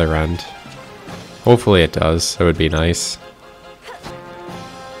at the other end. Hopefully it does. That would be nice.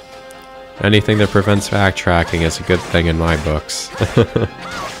 Anything that prevents backtracking is a good thing in my books.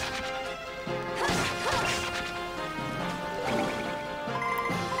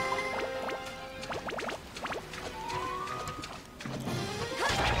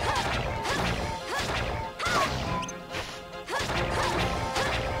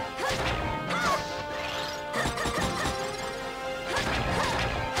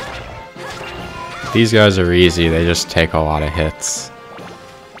 These guys are easy, they just take a lot of hits.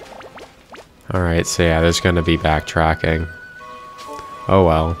 Alright, so yeah, there's gonna be backtracking. Oh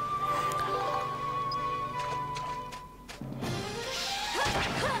well.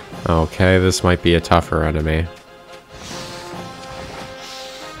 Okay, this might be a tougher enemy.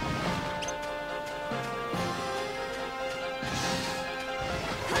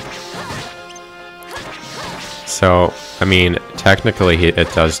 So, I mean, technically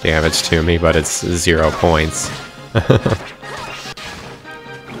it does damage to me, but it's 0 points.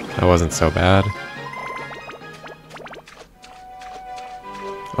 That wasn't so bad.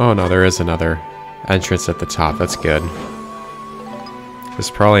 Oh no, there is another entrance at the top. That's good.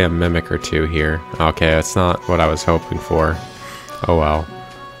 There's probably a mimic or two here. Okay, that's not what I was hoping for. Oh well.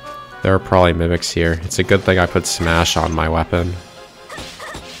 There are probably mimics here. It's a good thing I put smash on my weapon.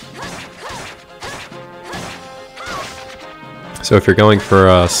 So if you're going for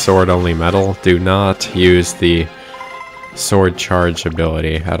a sword-only metal, do not use the sword charge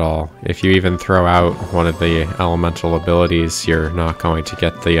ability at all. If you even throw out one of the elemental abilities, you're not going to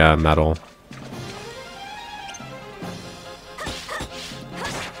get the medal.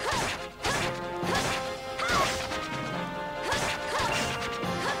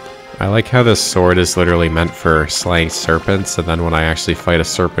 I like how this sword is literally meant for slaying serpents, and then when I actually fight a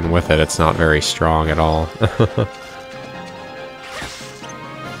serpent with it, it's not very strong at all.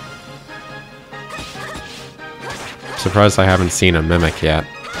 Surprised I haven't seen a mimic yet.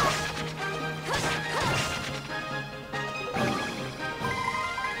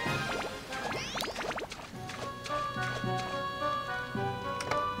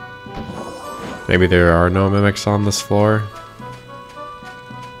 Maybe there are no mimics on this floor?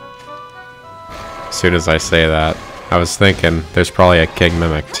 As soon as I say that, I was thinking there's probably a king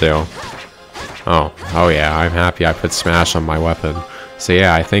mimic too. Oh yeah, I'm happy I put smash on my weapon. So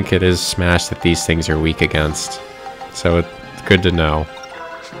yeah, I think it is smash that these things are weak against. So it's good to know.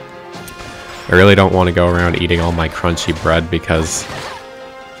 I really don't want to go around eating all my crunchy bread because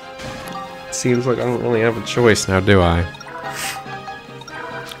it seems like I don't really have a choice now, do I?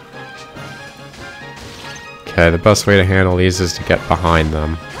 Okay, the best way to handle these is to get behind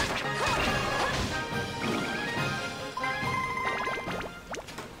them.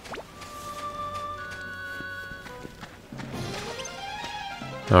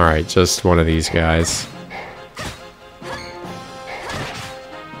 Alright, just one of these guys.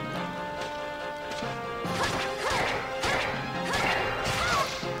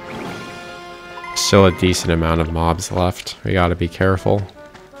 Still a decent amount of mobs left. We gotta be careful.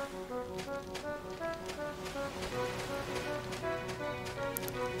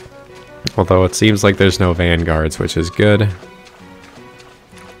 Although it seems like there's no vanguards, which is good.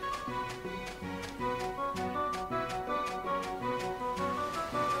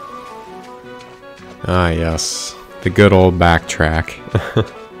 Ah yes, the good old backtrack.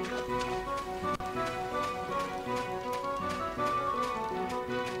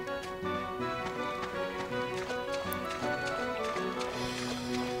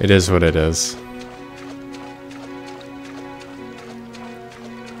 It is what it is.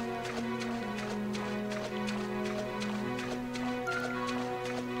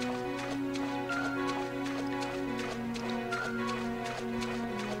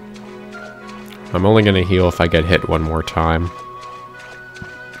 I'm only gonna heal if I get hit one more time.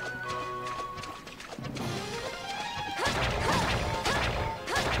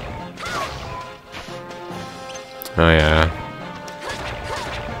 Oh yeah.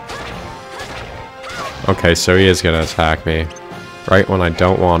 Okay, so he is gonna attack me. Right when I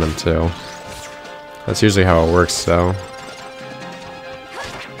don't want him to. That's usually how it works, though.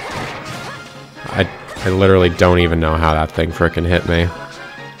 I literally don't even know how that thing frickin' hit me.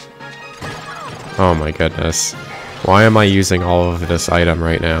 Oh my goodness. Why am I using all of this item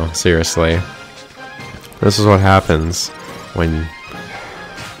right now? Seriously. This is what happens when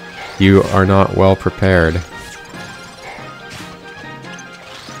you are not well prepared.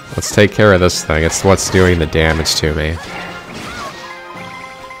 Let's take care of this thing. It's what's doing the damage to me.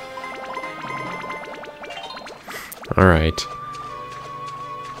 Alright.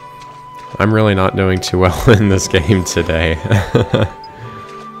 I'm really not doing too well in this game today.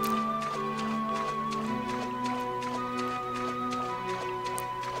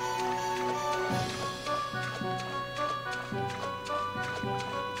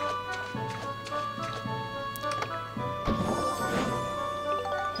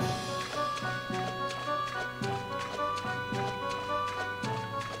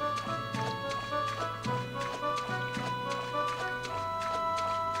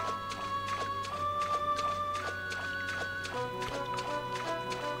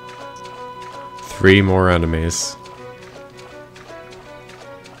 Three more enemies.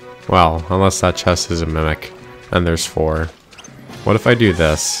 Well, unless that chest is a mimic. And there's 4. What if I do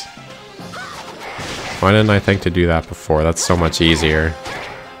this? Why didn't I think to do that before? That's so much easier.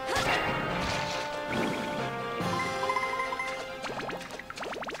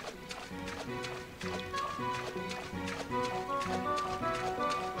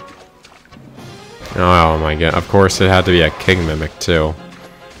 Oh my god, of course it had to be a king mimic too.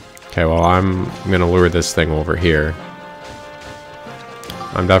 Okay, well I'm gonna lure this thing over here.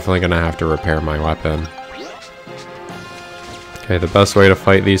 I'm definitely gonna have to repair my weapon. Okay, the best way to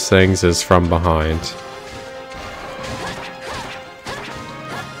fight these things is from behind.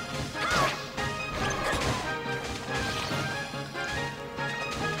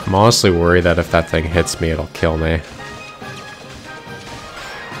 I'm honestly worried that if that thing hits me, it'll kill me.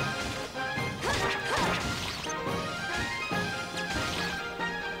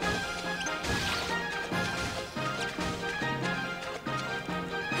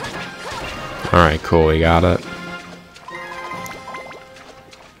 Alright, cool, we got it.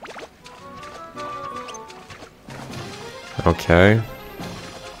 Okay.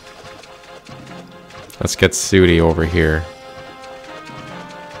 Let's get Sudi over here.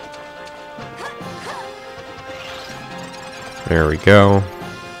 There we go.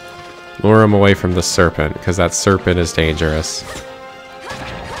 Lure him away from the serpent, because that serpent is dangerous.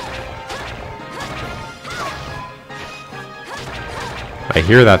 I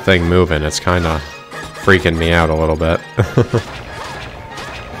hear that thing moving, it's kind of freaking me out a little bit.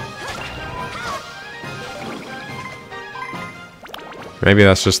 Maybe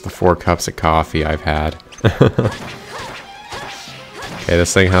that's just the 4 cups of coffee I've had. Okay,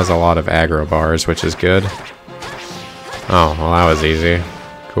 this thing has a lot of aggro bars, which is good. Oh, well that was easy.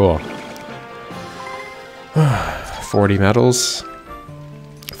 Cool. 40 medals.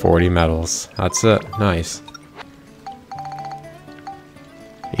 40 medals. That's it. Nice.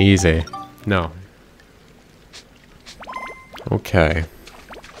 Easy. No. Okay.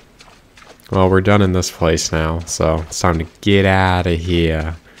 Well, we're done in this place now, so it's time to get out of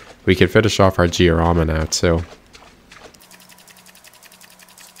here. We can finish off our Georama now, too.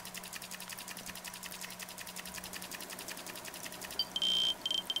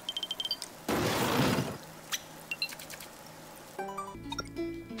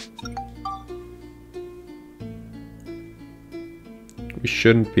 We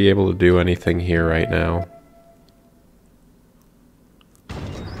shouldn't be able to do anything here right now.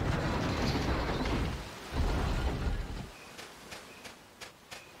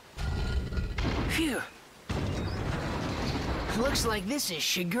 Phew. Looks like this is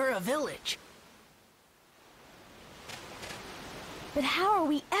Shigura Village. But how are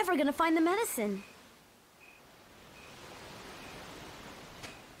we ever gonna find the medicine?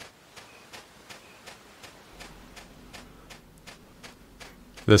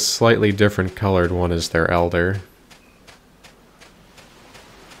 This slightly different colored one is their elder.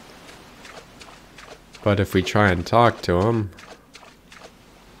 But if we try and talk to him...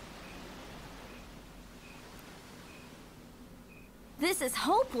 This is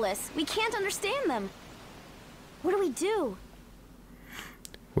hopeless. We can't understand them. What do we do?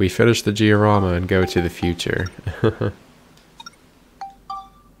 We finish the Georama and go to the future.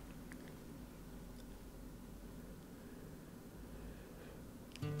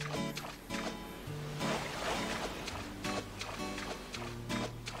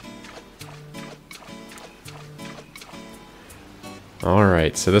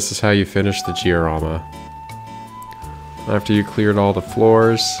 Alright, so this is how you finish the Georama. After you cleared all the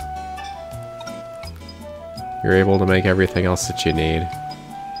floors, you're able to make everything else that you need.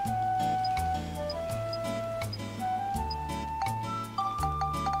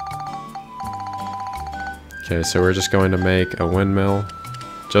 Okay, so we're just going to make a windmill.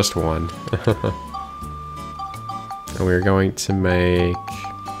 Just one. And we're going to make...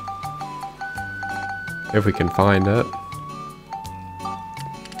 if we can find it.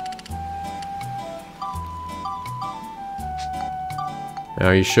 Now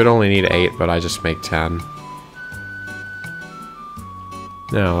you should only need 8, but I just make 10.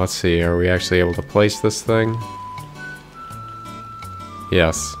 Now, let's see, are we actually able to place this thing?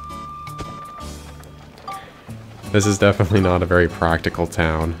 Yes. This is definitely not a very practical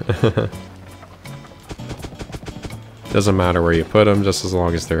town. Doesn't matter where you put them, just as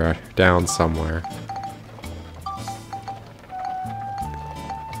long as they're down somewhere.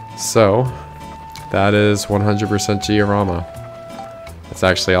 So, that is 100% Georama. That's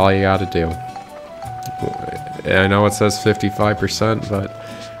actually all you gotta do. I know it says 55%,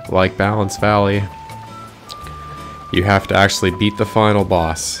 but like Balance Valley, you have to actually beat the final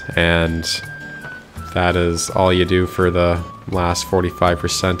boss, and that is all you do for the last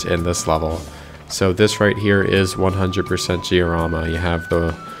 45% in this level. So this right here is 100% Georama. You have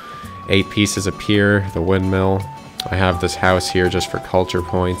the 8 pieces of pier, the windmill. I have this house here just for culture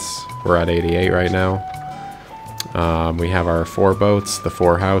points. We're at 88 right now. We have our 4 boats, the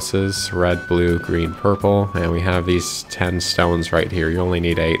 4 houses, red, blue, green, purple, and we have these 10 stones right here. You only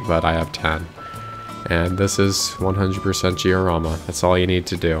need 8, but I have 10. And this is 100% Georama. That's all you need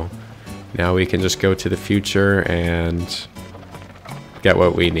to do. Now we can just go to the future and get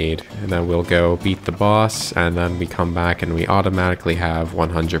what we need. And then we'll go beat the boss, and then we come back and we automatically have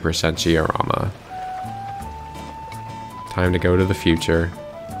 100% Georama. Time to go to the future.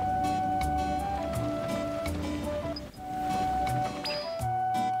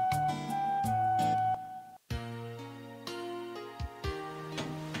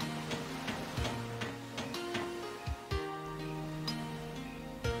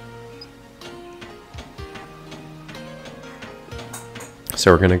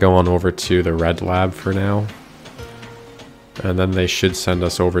 So we're going to go on over to the red lab for now. And then they should send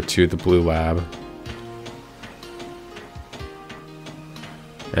us over to the blue lab.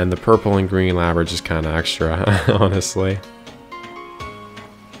 And the purple and green lab are just kind of extra, honestly.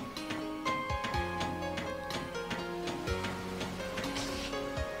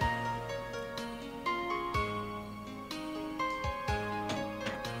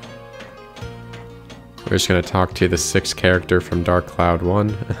 We're just going to talk to the 6th character from Dark Cloud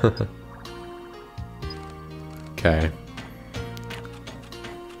 1. Okay.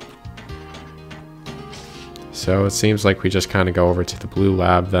 So it seems like we just kind of go over to the blue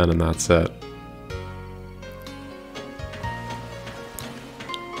lab then, and that's it.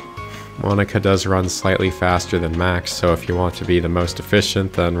 Monica does run slightly faster than Max, so if you want to be the most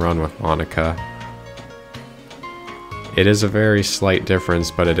efficient, then run with Monica. It is a very slight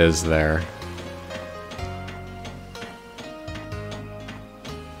difference, but it is there.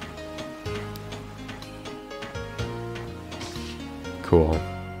 Cool.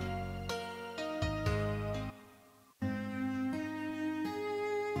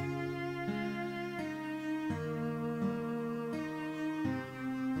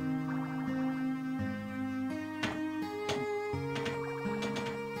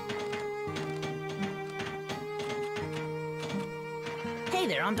 Hey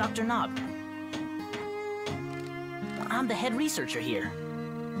there, I'm Dr. Knob. I'm the head researcher here.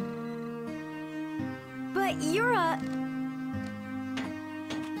 But you're a...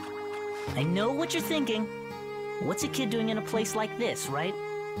 I know what you're thinking. What's a kid doing in a place like this, right?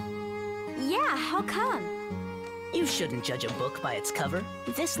 Yeah, how come? You shouldn't judge a book by its cover.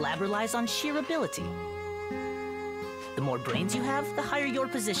 This lab relies on sheer ability. The more brains you have, the higher your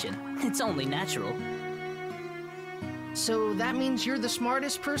position. It's only natural. So that means you're the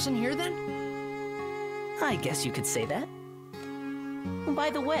smartest person here then? I guess you could say that. By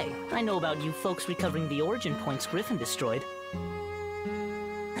the way, I know about you folks recovering the origin points Griffin destroyed.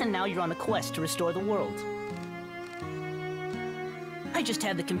 And now you're on a quest to restore the world. I just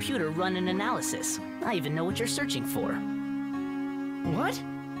had the computer run an analysis. I even know what you're searching for. What?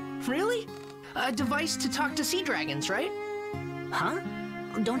 Really? A device to talk to sea dragons, right? Huh?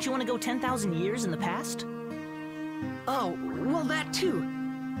 Don't you want to go 10,000 years in the past? Oh, well that too.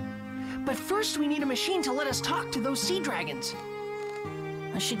 But first we need a machine to let us talk to those sea dragons.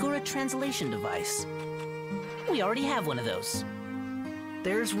 A Shigura translation device. We already have one of those.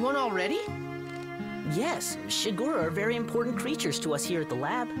 There's one already? Yes, Shigura are very important creatures to us here at the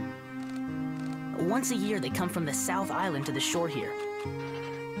lab. Once a year they come from the South Island to the shore here.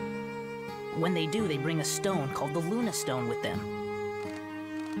 When they do, they bring a stone called the Luna Stone with them.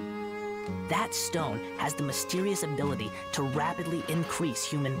 That stone has the mysterious ability to rapidly increase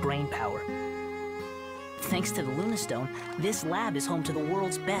human brain power. Thanks to the Luna Stone, this lab is home to the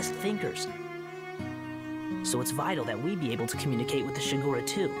world's best thinkers. So it's vital that we be able to communicate with the Shigura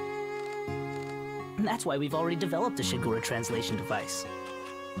too. And that's why we've already developed a Shigura translation device.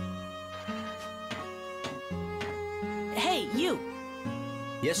 Hey, you!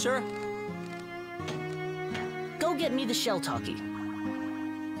 Yes, sir? Go get me the shell talkie.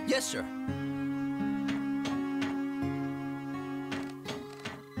 Yes, sir.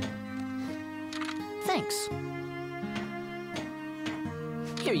 Thanks.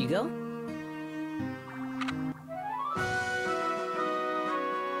 Here you go.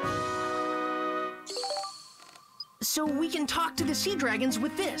 So we can talk to the sea dragons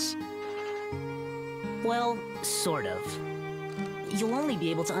with this. Well, sort of. You'll only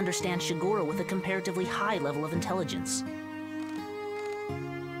be able to understand Shigura with a comparatively high level of intelligence.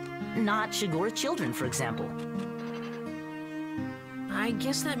 Not Shigura children, for example. I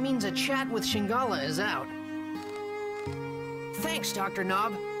guess that means a chat with Shingala is out. Thanks, Dr.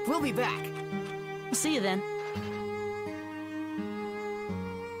 Knob. We'll be back. See you then.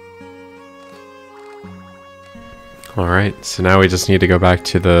 Alright, so now we just need to go back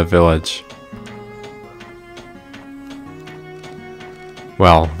to the village.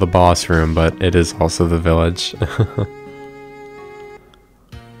 Well, the boss room, but it is also the village.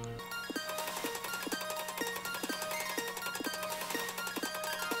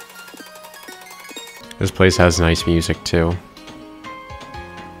 This place has nice music too.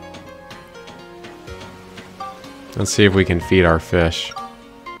 Let's see if we can feed our fish.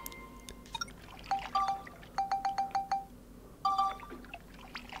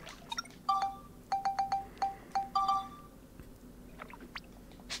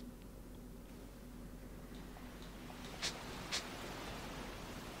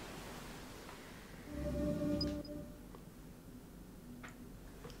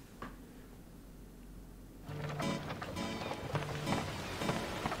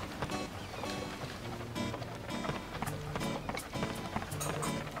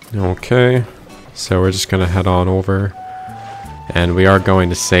 Okay, so we're just gonna head on over, and we are going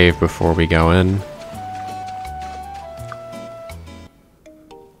to save before we go in.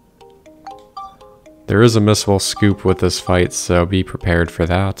 There is a missable scoop with this fight, so be prepared for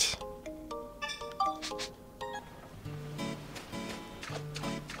that.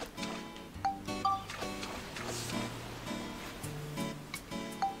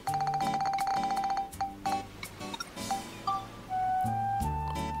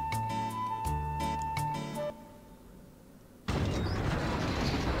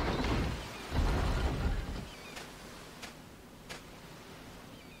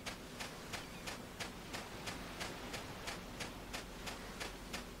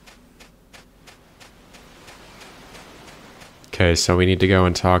 Okay, so we need to go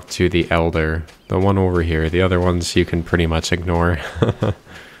and talk to the elder. The one over here. The other ones you can pretty much ignore.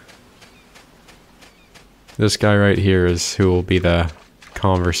 This guy right here is who will be the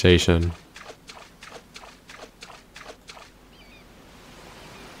conversation.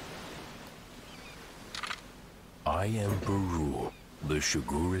 I am Baru, the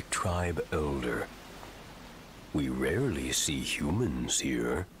Shigura tribe elder. We rarely see humans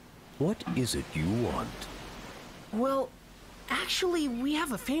here. What is it you want? Well, actually, we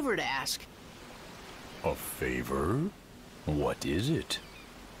have a favor to ask. A favor? What is it?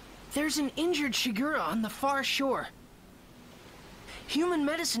 There's an injured Shigura on the far shore. Human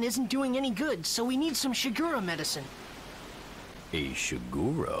medicine isn't doing any good, so we need some Shigura medicine. A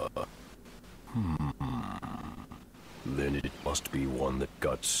Shigura? Then it must be one that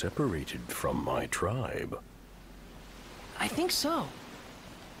got separated from my tribe. I think so.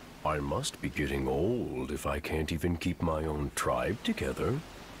 I must be getting old if I can't even keep my own tribe together.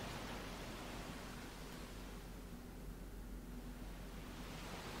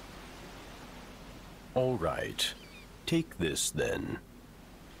 All right. Take this then.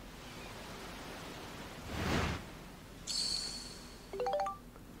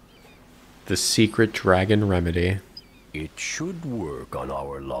 The secret dragon remedy. It should work on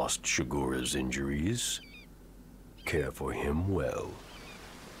our lost Shigura's injuries. Care for him well.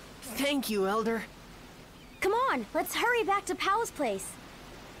 Thank you, Elder. Come on, let's hurry back to Pow's place.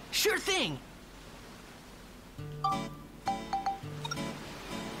 Sure thing.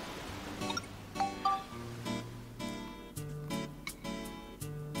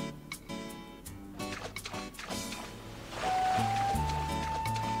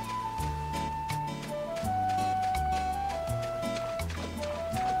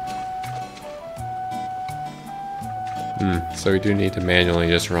 So we do need to manually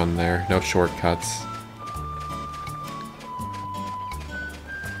just run there. No shortcuts.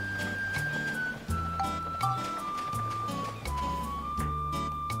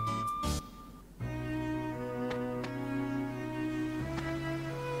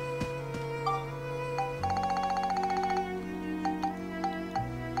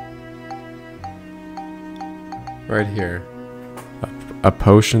 Right here. A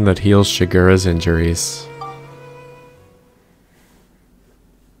potion that heals Shigura's injuries.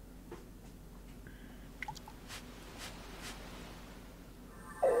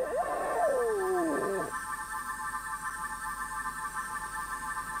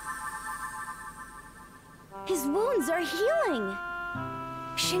 His wounds are healing.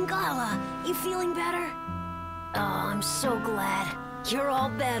 Shingala, you feeling better? Oh, I'm so glad. You're all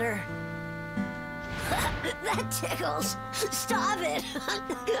better. That tickles. Stop it.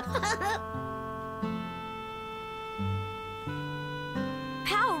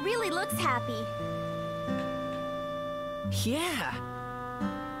 Pow really looks happy. Yeah,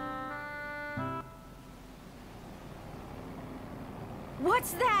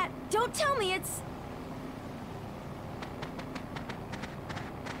 What's that? Don't tell me it's...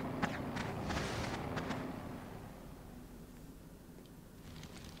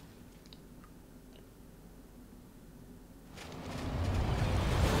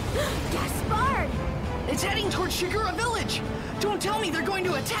 Gaspard! It's heading towards Shigura Village! Don't tell me they're going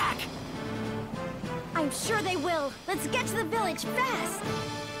to attack! I'm sure they will. Let's get to the village fast!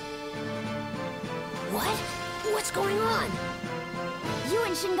 What? What's going on? You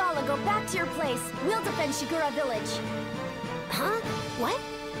and Shingala go back to your place. We'll defend Shigura Village. Huh? What?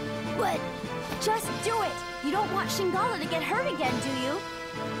 But... Just do it! You don't want Shingala to get hurt again, do you?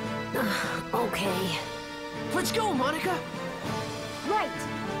 Okay. Let's go, Monica! Right!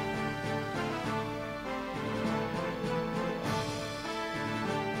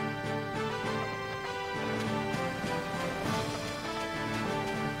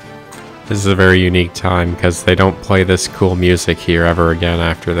 This is a very unique time because they don't play this cool music here ever again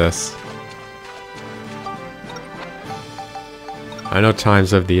after this. I know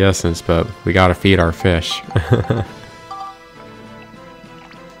time's of the essence, but we gotta feed our fish.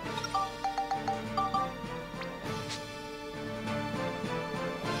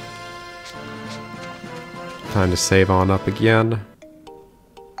 Time to save on up again.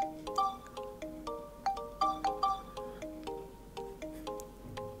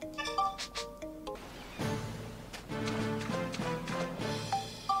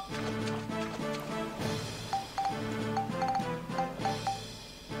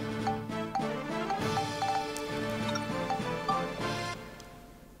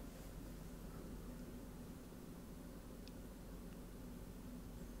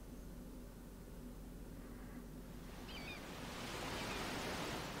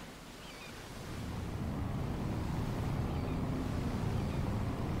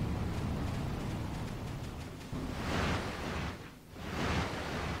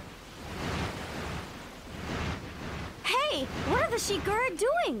 What are the Shigura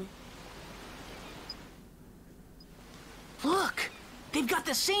doing? Look! They've got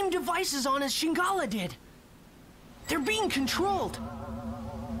the same devices on as Shingala did! They're being controlled!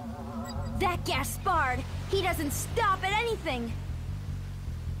 That Gaspard! He doesn't stop at anything!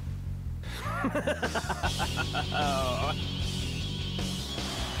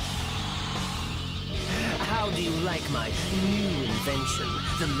 How do you like my new invention,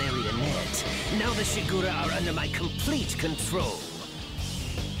 the marionette? Now the Shigura are under my complete control.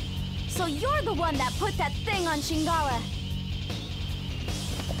 So you're the one that put that thing on Shingala?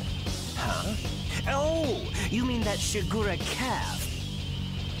 Huh? Oh, you mean that Shigura calf?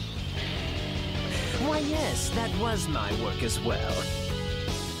 Why yes, that was my work as well.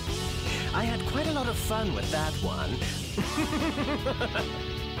 I had quite a lot of fun with that one.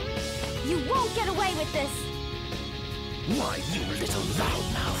 You won't get away with this! Why, you little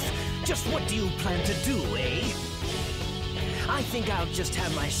loudmouth! Just what do you plan to do, eh? I think I'll just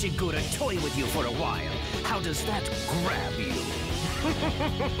have my Shigura toy with you for a while. How does that grab you?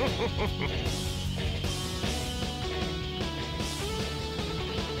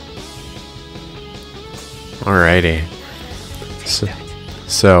 Alrighty.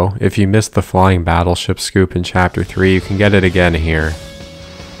 So, if you missed the flying battleship scoop in Chapter 3, you can get it again here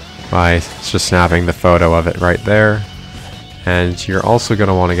by just snapping the photo of it right there. And you're also going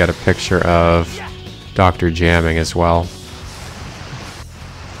to want to get a picture of Dr. Jamming as well.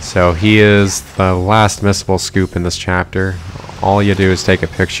 So he is the last missable scoop in this chapter. All you do is take a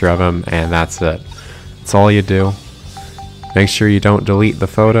picture of him and that's it. That's all you do. Make sure you don't delete the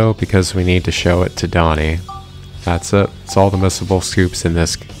photo because we need to show it to Donnie. That's it. It's all the missable scoops in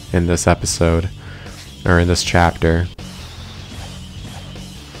this episode, or in this chapter.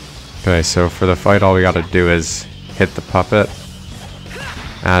 Okay, so for the fight, all we gotta do is hit the puppet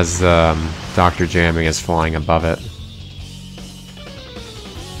as Dr. Jamming is flying above it.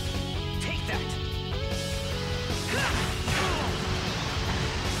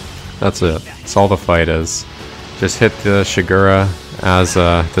 That's it. That's all the fight is. Just hit the Shigura as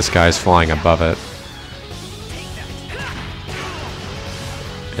this guy's flying above it.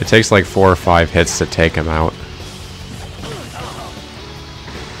 It takes like 4 or 5 hits to take him out.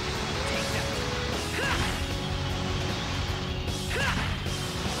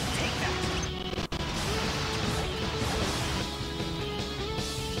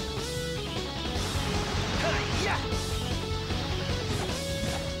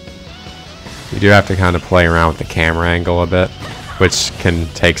 You do have to kind of play around with the camera angle a bit, which can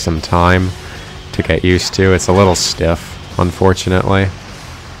take some time to get used to. It's a little stiff, unfortunately.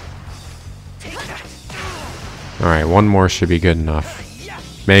 Alright, one more should be good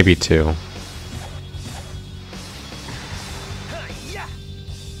enough. Maybe 2.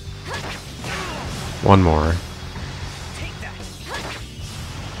 One more.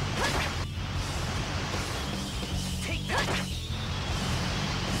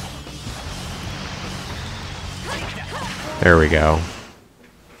 There we go.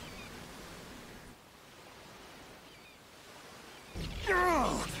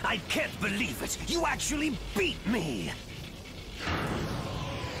 Oh, I can't believe it. You actually beat me.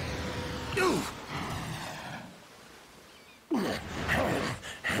 Ooh.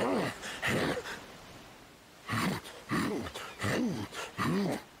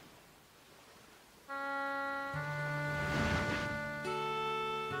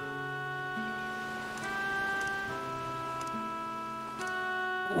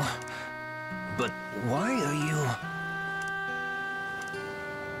 But why are you...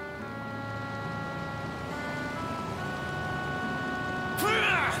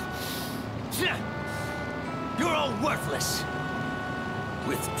 You're all worthless.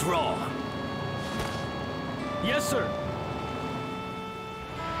 Withdraw. Yes, sir.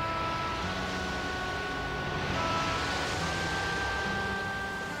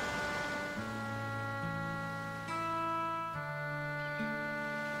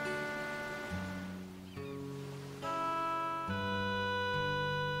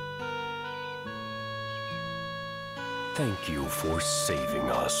 Thank you for saving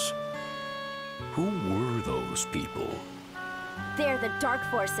us. Who were those people? They're the Dark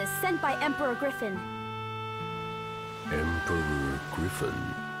Forces sent by Emperor Griffin. Emperor Griffin?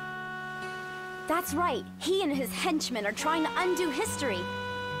 That's right. He and his henchmen are trying to undo history.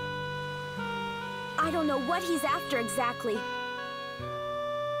 I don't know what he's after exactly.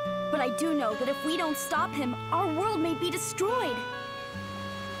 But I do know that if we don't stop him, our world may be destroyed.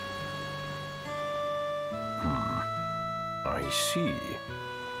 I see.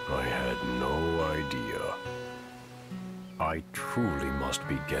 I had no idea. I truly must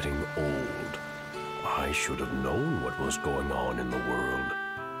be getting old. I should have known what was going on in the world.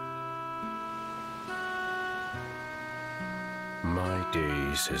 My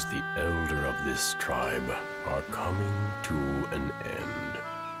days as the elder of this tribe are coming to an end.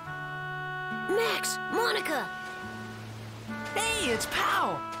 Max! Monica! Hey, it's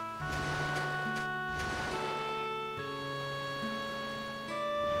Pow!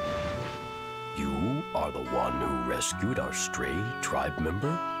 You are the one who rescued our stray tribe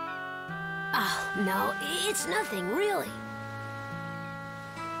member? Oh, no, it's nothing, really.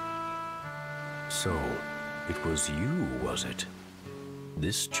 So, it was you, was it?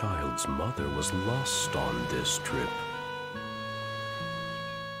 This child's mother was lost on this trip.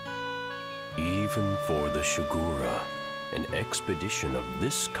 Even for the Shigura, an expedition of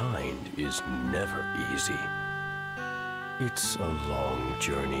this kind is never easy. It's a long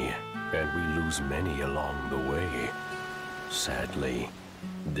journey, and we lose many along the way. Sadly,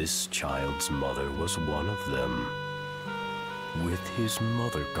 this child's mother was one of them. With his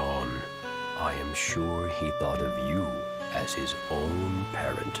mother gone, I am sure he thought of you as his own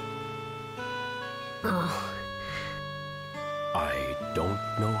parent. Oh. I don't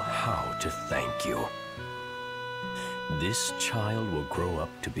know how to thank you. This child will grow up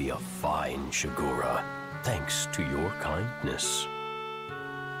to be a fine Shigura, thanks to your kindness.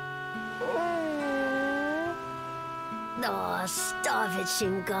 Oh, stop it,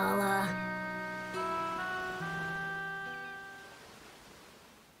 Shingala.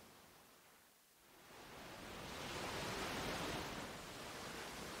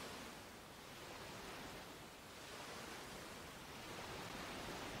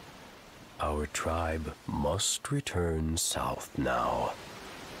 Our tribe must return south now.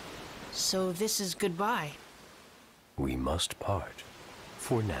 So this is goodbye. We must part,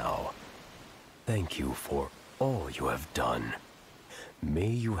 for now. Thank you for all you have done. May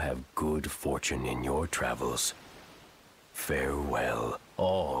you have good fortune in your travels. Farewell,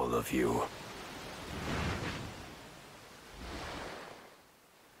 all of you.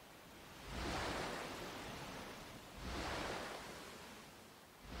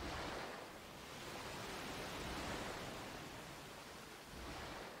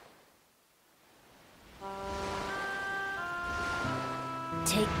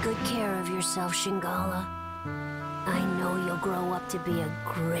 Take good care of yourself, Shingala. I know you'll grow up to be a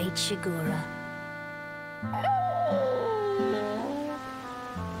great Shigura.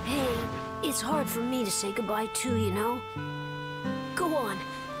 Hey, it's hard for me to say goodbye too, you know? Go on.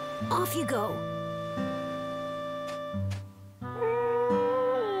 Off you go.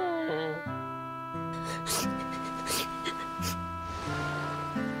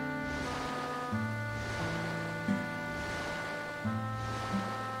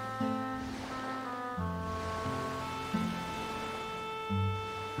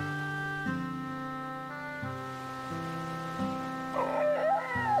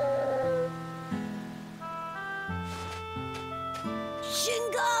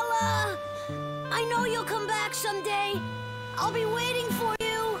 I know you'll come back someday. I'll be waiting for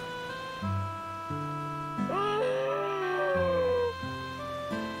you.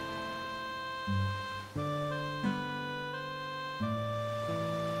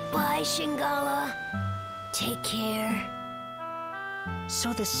 Bye, Shingala. Take care.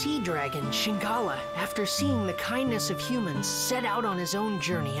 So the sea dragon, Shingala, after seeing the kindness of humans, set out on his own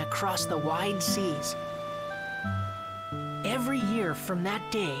journey across the wide seas. Every year from that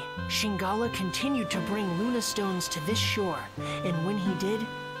day, Shingala continued to bring Luna stones to this shore, and when he did,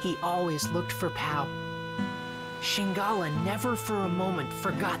 he always looked for Pau. Shingala never for a moment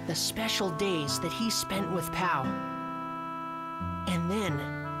forgot the special days that he spent with Pau. And then,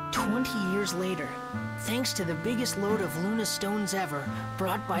 20 years later, thanks to the biggest load of Luna stones ever,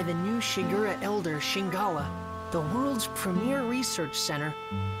 brought by the new Shigura elder Shingala, the world's premier research center,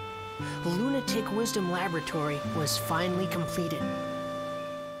 the Lunatic Wisdom Laboratory was finally completed.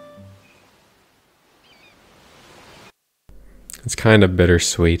 It's kind of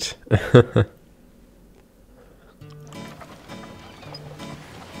bittersweet.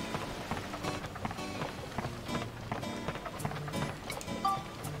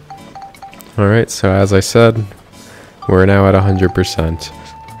 Alright, so as I said, we're now at 100%.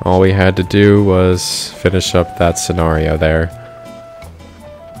 All we had to do was finish up that scenario there.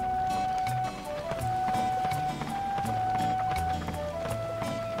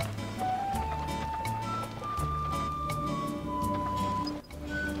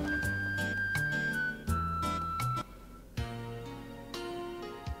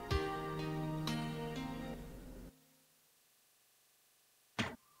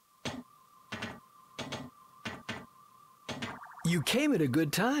 You came at a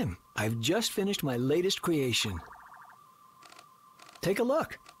good time. I've just finished my latest creation. Take a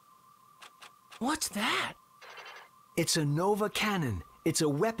look. What's that? It's a Nova Cannon. It's a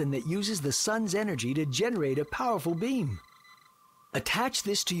weapon that uses the sun's energy to generate a powerful beam. Attach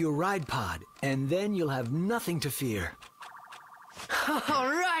this to your ride pod, and then you'll have nothing to fear. All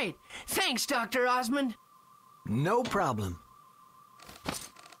right! Thanks, Dr. Osmond. No problem.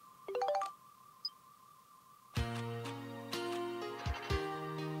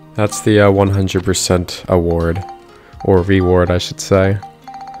 That's the 100% award, or reward I should say.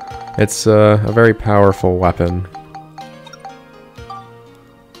 It's a very powerful weapon.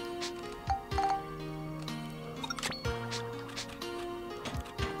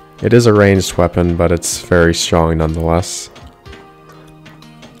 It is a ranged weapon, but it's very strong nonetheless.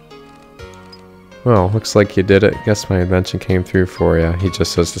 Well, looks like you did it. Guess my invention came through for you. He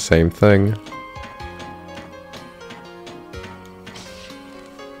just says the same thing.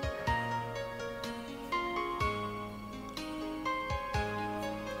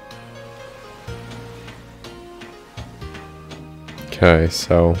 Okay,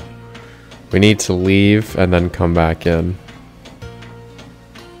 so we need to leave and then come back in.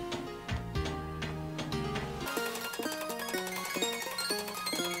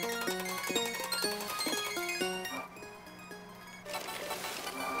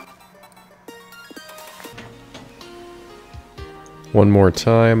 One more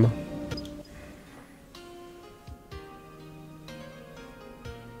time.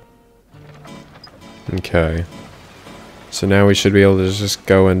 Okay. So now we should be able to just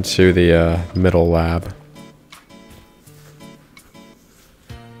go into the middle lab.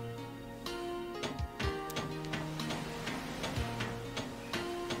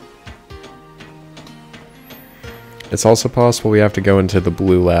 It's also possible we have to go into the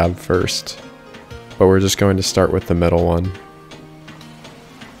blue lab first, but we're just going to start with the middle one.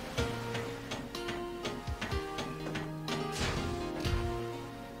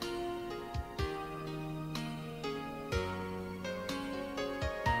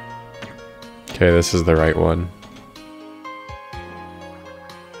 Okay, this is the right one.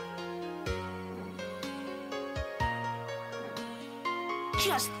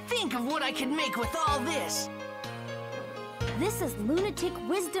 Just think of what I could make with all this! This is Lunatic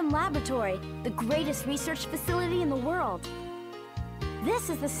Wisdom Laboratory, the greatest research facility in the world. This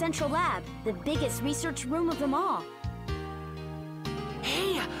is the central lab, the biggest research room of them all.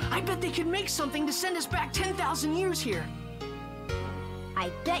 Hey, I bet they could make something to send us back 10,000 years here. I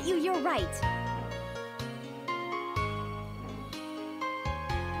bet you're right.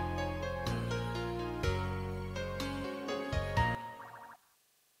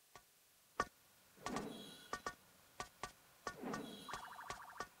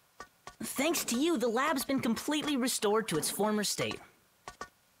 Thanks to you, the lab's been completely restored to its former state.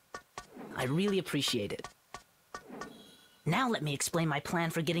 I really appreciate it. Now let me explain my plan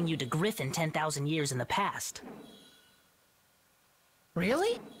for getting you to Griffin 10,000 years in the past.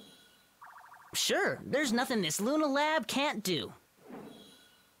 Really? Sure, there's nothing this Luna Lab can't do.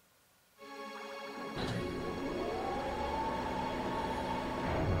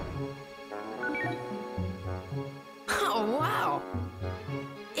 Oh, wow!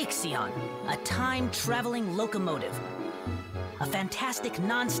 Ixion, a time-traveling locomotive. A fantastic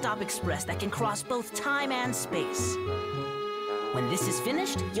non-stop express that can cross both time and space. When this is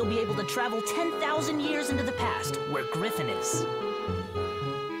finished, you'll be able to travel 10,000 years into the past, where Griffin is.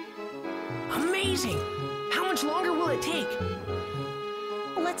 Amazing! How much longer will it take?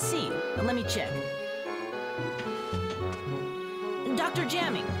 Let's see. Let me check. Dr.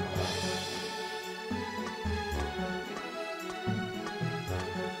 Jamming.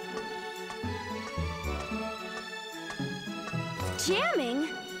 Jamming?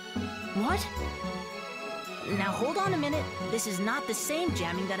 What? Now hold on a minute. This is not the same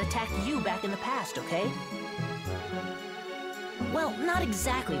jamming that attacked you back in the past, okay? Well, not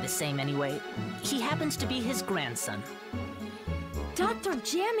exactly the same anyway. He happens to be his grandson. Dr.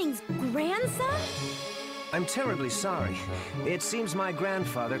 Jamming's grandson? I'm terribly sorry. It seems my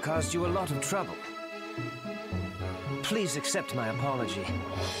grandfather caused you a lot of trouble. Please accept my apology.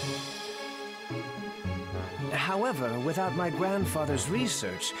 However, without my grandfather's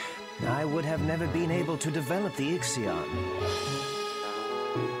research, I would have never been able to develop the Ixion.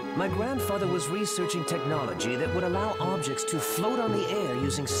 My grandfather was researching technology that would allow objects to float on the air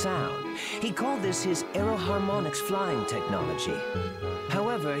using sound. He called this his aeroharmonics flying technology.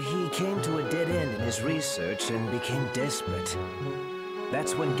 However, he came to a dead end in his research and became desperate.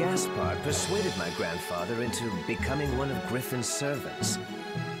 That's when Gaspard persuaded my grandfather into becoming one of Griffin's servants.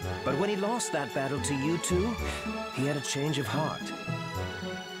 But when he lost that battle to you two, he had a change of heart.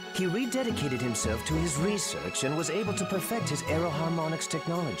 He rededicated himself to his research and was able to perfect his aeroharmonics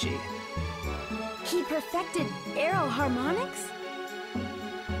technology. He perfected aeroharmonics?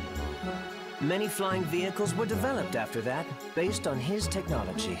 Many flying vehicles were developed after that, based on his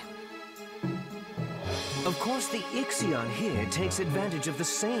technology. Of course, the Ixion here takes advantage of the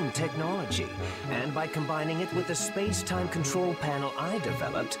same technology, and by combining it with the space-time control panel I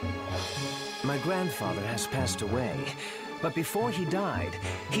developed, my grandfather has passed away. But before he died,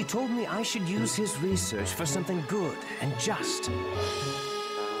 he told me I should use his research for something good and just.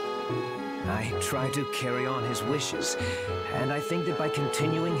 I try to carry on his wishes, and I think that by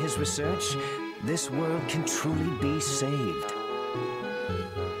continuing his research, this world can truly be saved.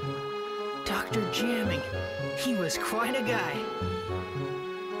 Dr. Jamming. He was quite a guy.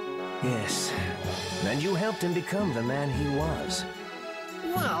 Yes, and you helped him become the man he was.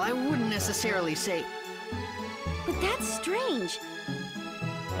 Well, I wouldn't necessarily say... But that's strange.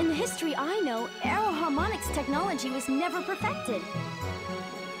 In the history I know, aeroharmonics technology was never perfected.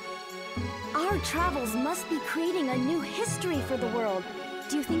 Our travels must be creating a new history for the world.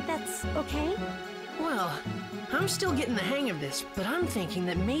 Do you think that's okay? Well, I'm still getting the hang of this, but I'm thinking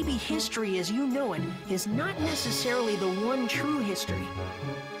that maybe history as you know it is not necessarily the one true history.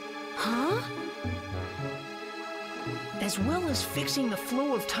 Huh? As well as fixing the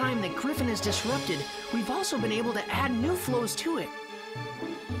flow of time that Griffin has disrupted, we've also been able to add new flows to it.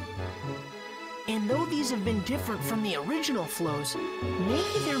 And though these have been different from the original flows,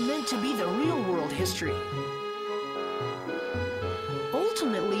 maybe they're meant to be the real-world history.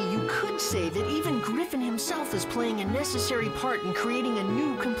 Ultimately, you could say that even Griffin himself is playing a necessary part in creating a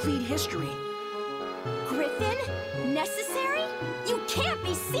new, complete history. Griffin? Necessary? You can't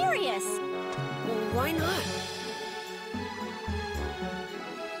be serious! Well, why not?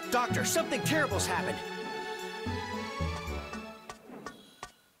 Doctor, something terrible's happened.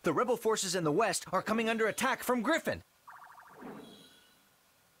 The rebel forces in the west are coming under attack from Griffin.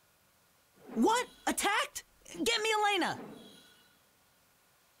 What? Attacked? Get me Elena!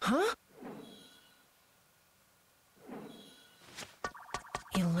 Huh?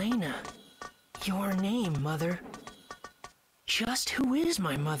 Elena. Your name, Mother. Just who is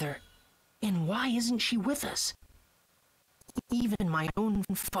my mother? And why isn't she with us? Even my own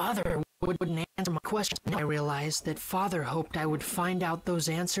father wouldn't answer my question. I realized that Father hoped I would find out those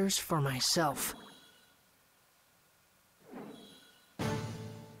answers for myself.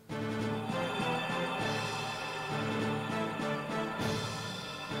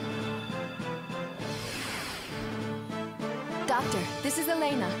 Doctor, this is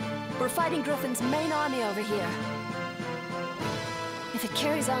Elena. We're fighting Griffin's main army over here. If it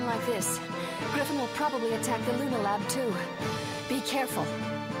carries on like this, Griffin will probably attack the Luna Lab too. Be careful.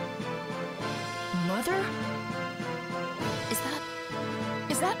 Mother?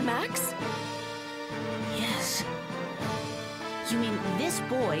 Is that Max? Yes. You mean this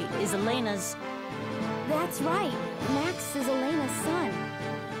boy is Elena's... That's right. Max is Elena's son.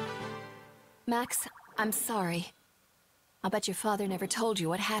 Max, I'm sorry. I'll bet your father never told you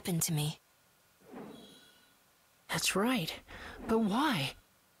what happened to me. That's right. But why?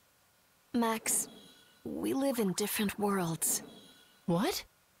 Max, we live in different worlds. What?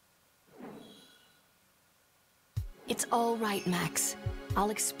 It's all right, Max. I'll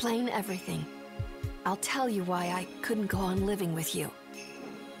explain everything. I'll tell you why I couldn't go on living with you.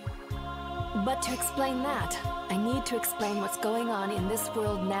 But to explain that, I need to explain what's going on in this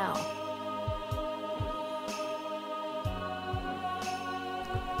world now.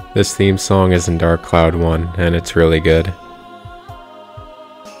 This theme song is in Dark Cloud 1, and it's really good.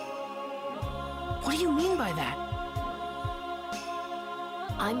 What do you mean by that?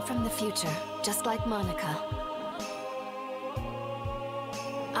 I'm from the future, just like Monica.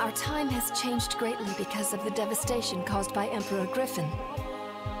 Our time has changed greatly because of the devastation caused by Emperor Griffin.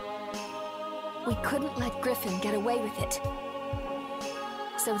 We couldn't let Griffin get away with it.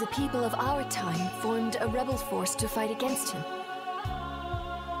 So the people of our time formed a rebel force to fight against him.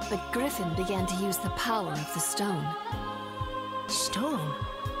 But Griffin began to use the power of the stone. Stone?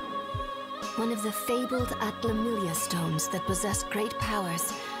 One of the fabled Atlamilia stones that possess great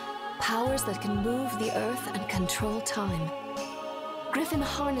powers. Powers that can move the earth and control time. Griffin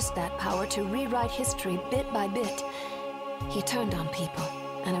harnessed that power to rewrite history bit by bit. He turned on people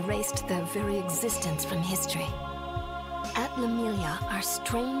and erased their very existence from history. Atlamilia are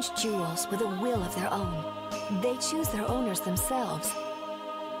strange jewels with a will of their own. They choose their owners themselves.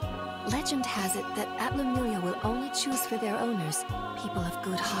 Legend has it that Atlamilia will only choose for their owners people of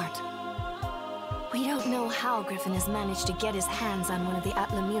good heart. We don't know how Griffin has managed to get his hands on one of the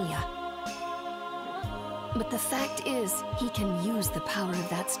Atlamilia. But the fact is, he can use the power of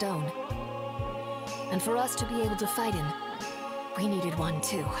that stone. And for us to be able to fight him, we needed one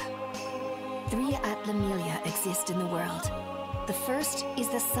too. 3 Atlamilia exist in the world. The first is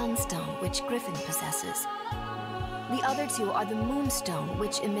the Sunstone, which Griffin possesses. The other 2 are the Moonstone,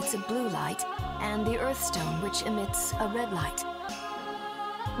 which emits a blue light, and the Earthstone, which emits a red light.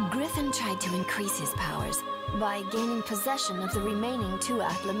 Griffin tried to increase his powers by gaining possession of the remaining 2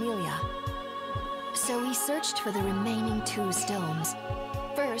 Atlamilia. So we searched for the remaining 2 stones.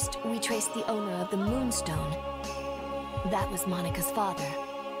 First, we traced the owner of the Moonstone. That was Monica's father,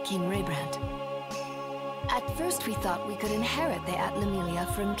 King Raybrand. At first we thought we could inherit the Atlamilia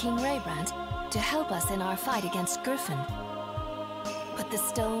from King Raybrand to help us in our fight against Griffin. But the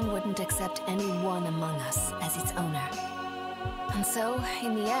stone wouldn't accept any one among us as its owner. And so,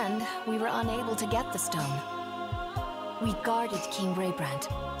 in the end, we were unable to get the stone. We guarded King Raybrand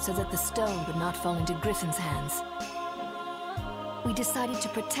so that the stone would not fall into Griffin's hands. We decided to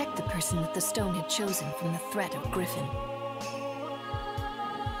protect the person that the stone had chosen from the threat of Griffin.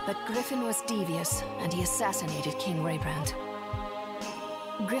 But Griffin was devious, and he assassinated King Raybrand.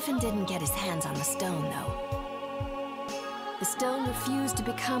 Griffin didn't get his hands on the stone, though. The stone refused to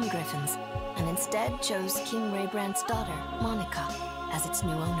become Griffin's, and instead chose King Raybrand's daughter, Monica, as its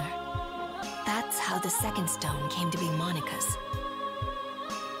new owner. That's how the second stone came to be Monica's.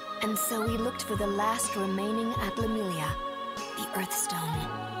 And so we looked for the last remaining Atlamilia, the Earthstone.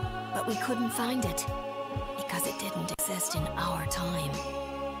 But we couldn't find it, because it didn't exist in our time.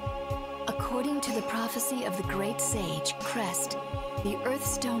 According to the prophecy of the great sage, Crest, the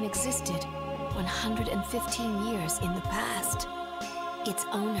Earthstone existed 115 years in the past. Its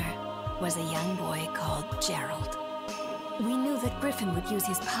owner was a young boy called Gerald. We knew that Griffin would use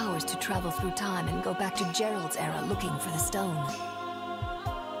his powers to travel through time and go back to Gerald's era looking for the stone.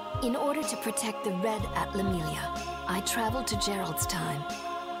 In order to protect the red Atlamilia, I traveled to Gerald's time,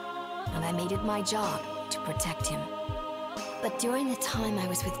 and I made it my job to protect him. But during the time I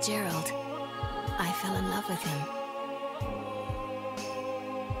was with Gerald, I fell in love with him.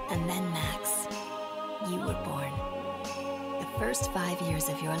 And then, Max, you were born. The first 5 years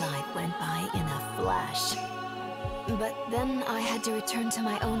of your life went by in a flash. But then I had to return to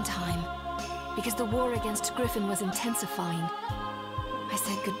my own time, because the war against Griffin was intensifying. I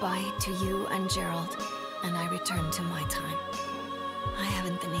said goodbye to you and Gerald, and I returned to my time. I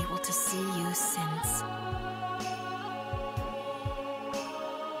haven't been able to see you since.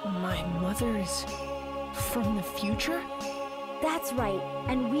 My mother is from the future? That's right,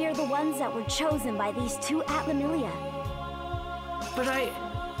 and we're the ones that were chosen by these 2 Atlamilia. But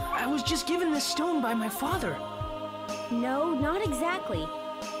I was just given this stone by my father. No, not exactly.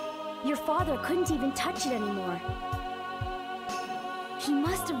 Your father couldn't even touch it anymore. He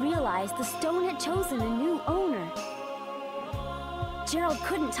must have realized the stone had chosen a new owner. Gerald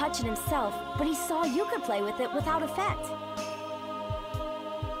couldn't touch it himself, but he saw you could play with it without effect.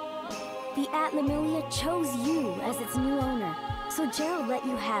 The Atlamilia chose you as its new owner, so Gerald let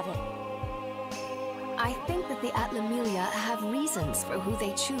you have it. I think that the Atlamelia have reasons for who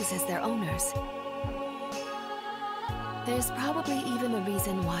they choose as their owners. There's probably even a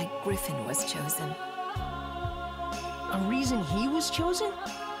reason why Griffin was chosen. A reason he was chosen?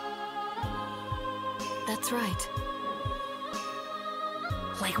 That's right.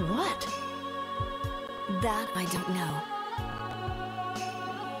 Like what? That I don't know.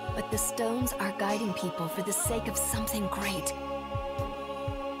 But the stones are guiding people for the sake of something great.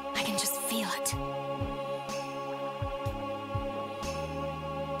 I can just feel it.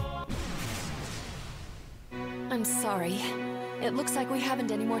 I'm sorry. It looks like we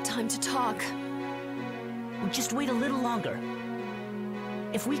haven't any more time to talk. Just wait a little longer.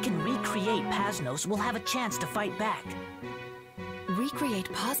 If we can recreate Pasnos, we'll have a chance to fight back. Recreate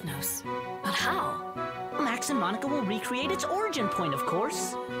Pasnos? But how? Max and Monica will recreate its origin point, of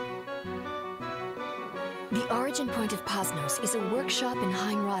course. The origin point of Pasnos is a workshop in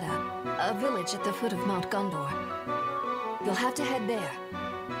Heinrada, a village at the foot of Mount Gondor. You'll have to head there.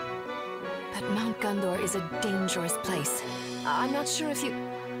 But Mount Gondor is a dangerous place. I'm not sure if you...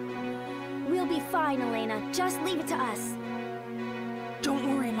 We'll be fine, Elena. Just leave it to us.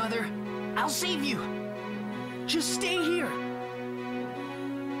 Don't worry, Mother. I'll save you. Just stay here.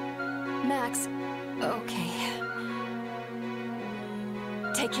 Max, okay.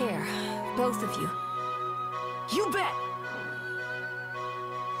 Take care, both of you. You bet!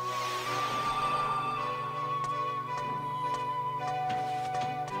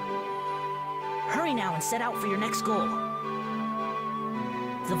 Hurry now and set out for your next goal.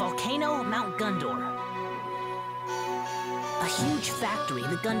 The volcano, Mount Gondor. A huge factory,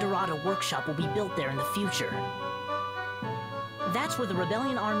 the Gondorada workshop, will be built there in the future. That's where the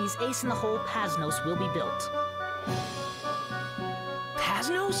Rebellion Army's ace in the hole, Pasnos, will be built.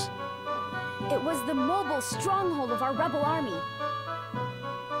 Pasnos? It was the mobile stronghold of our rebel army.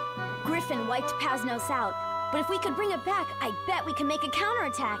 Griffin wiped Pasnos out, but if we could bring it back, I bet we can make a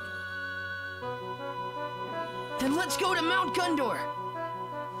counterattack. Then let's go to Mount Gondor.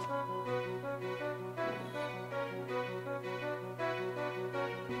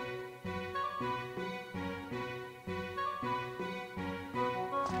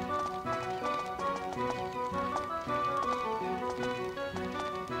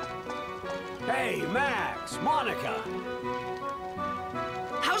 Hey, Max, Monica.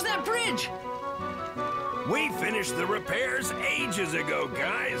 How's that bridge? We finished the repairs ages ago,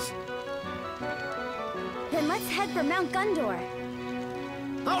 guys. Then let's head for Mount Gondor.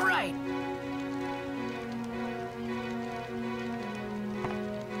 All right.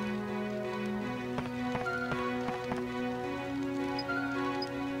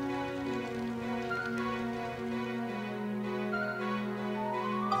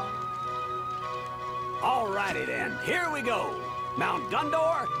 Alrighty then, here we go. Mount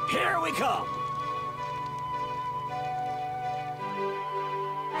Gondor, here we come.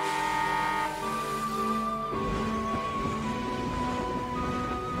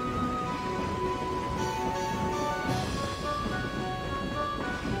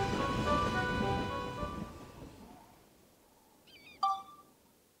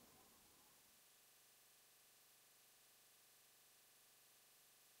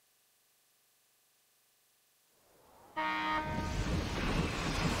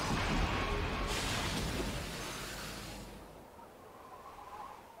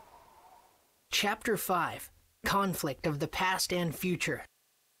 Chapter 5. Conflict of the Past and Future.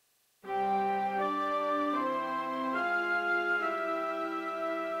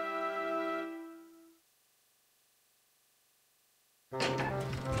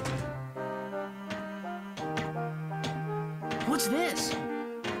 What's this?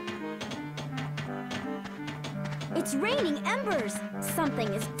 It's raining embers! Something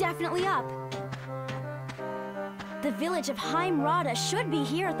is definitely up. The village of Heimrada should be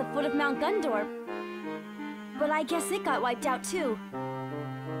here at the foot of Mount Gondor. But I guess it got wiped out too.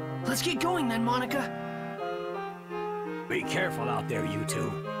 Let's get going then, Monica. Be careful out there, you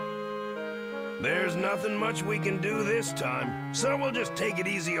two. There's nothing much we can do this time, so we'll just take it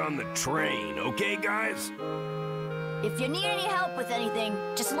easy on the train, okay, guys? If you need any help with anything,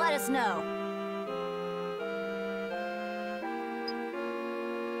 just let us know.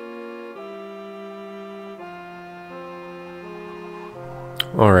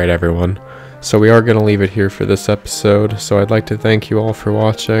 Alright everyone, so we are going to leave it here for this episode, so I'd like to thank you all for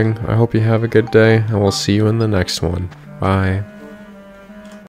watching. I hope you have a good day, and we'll see you in the next one. Bye.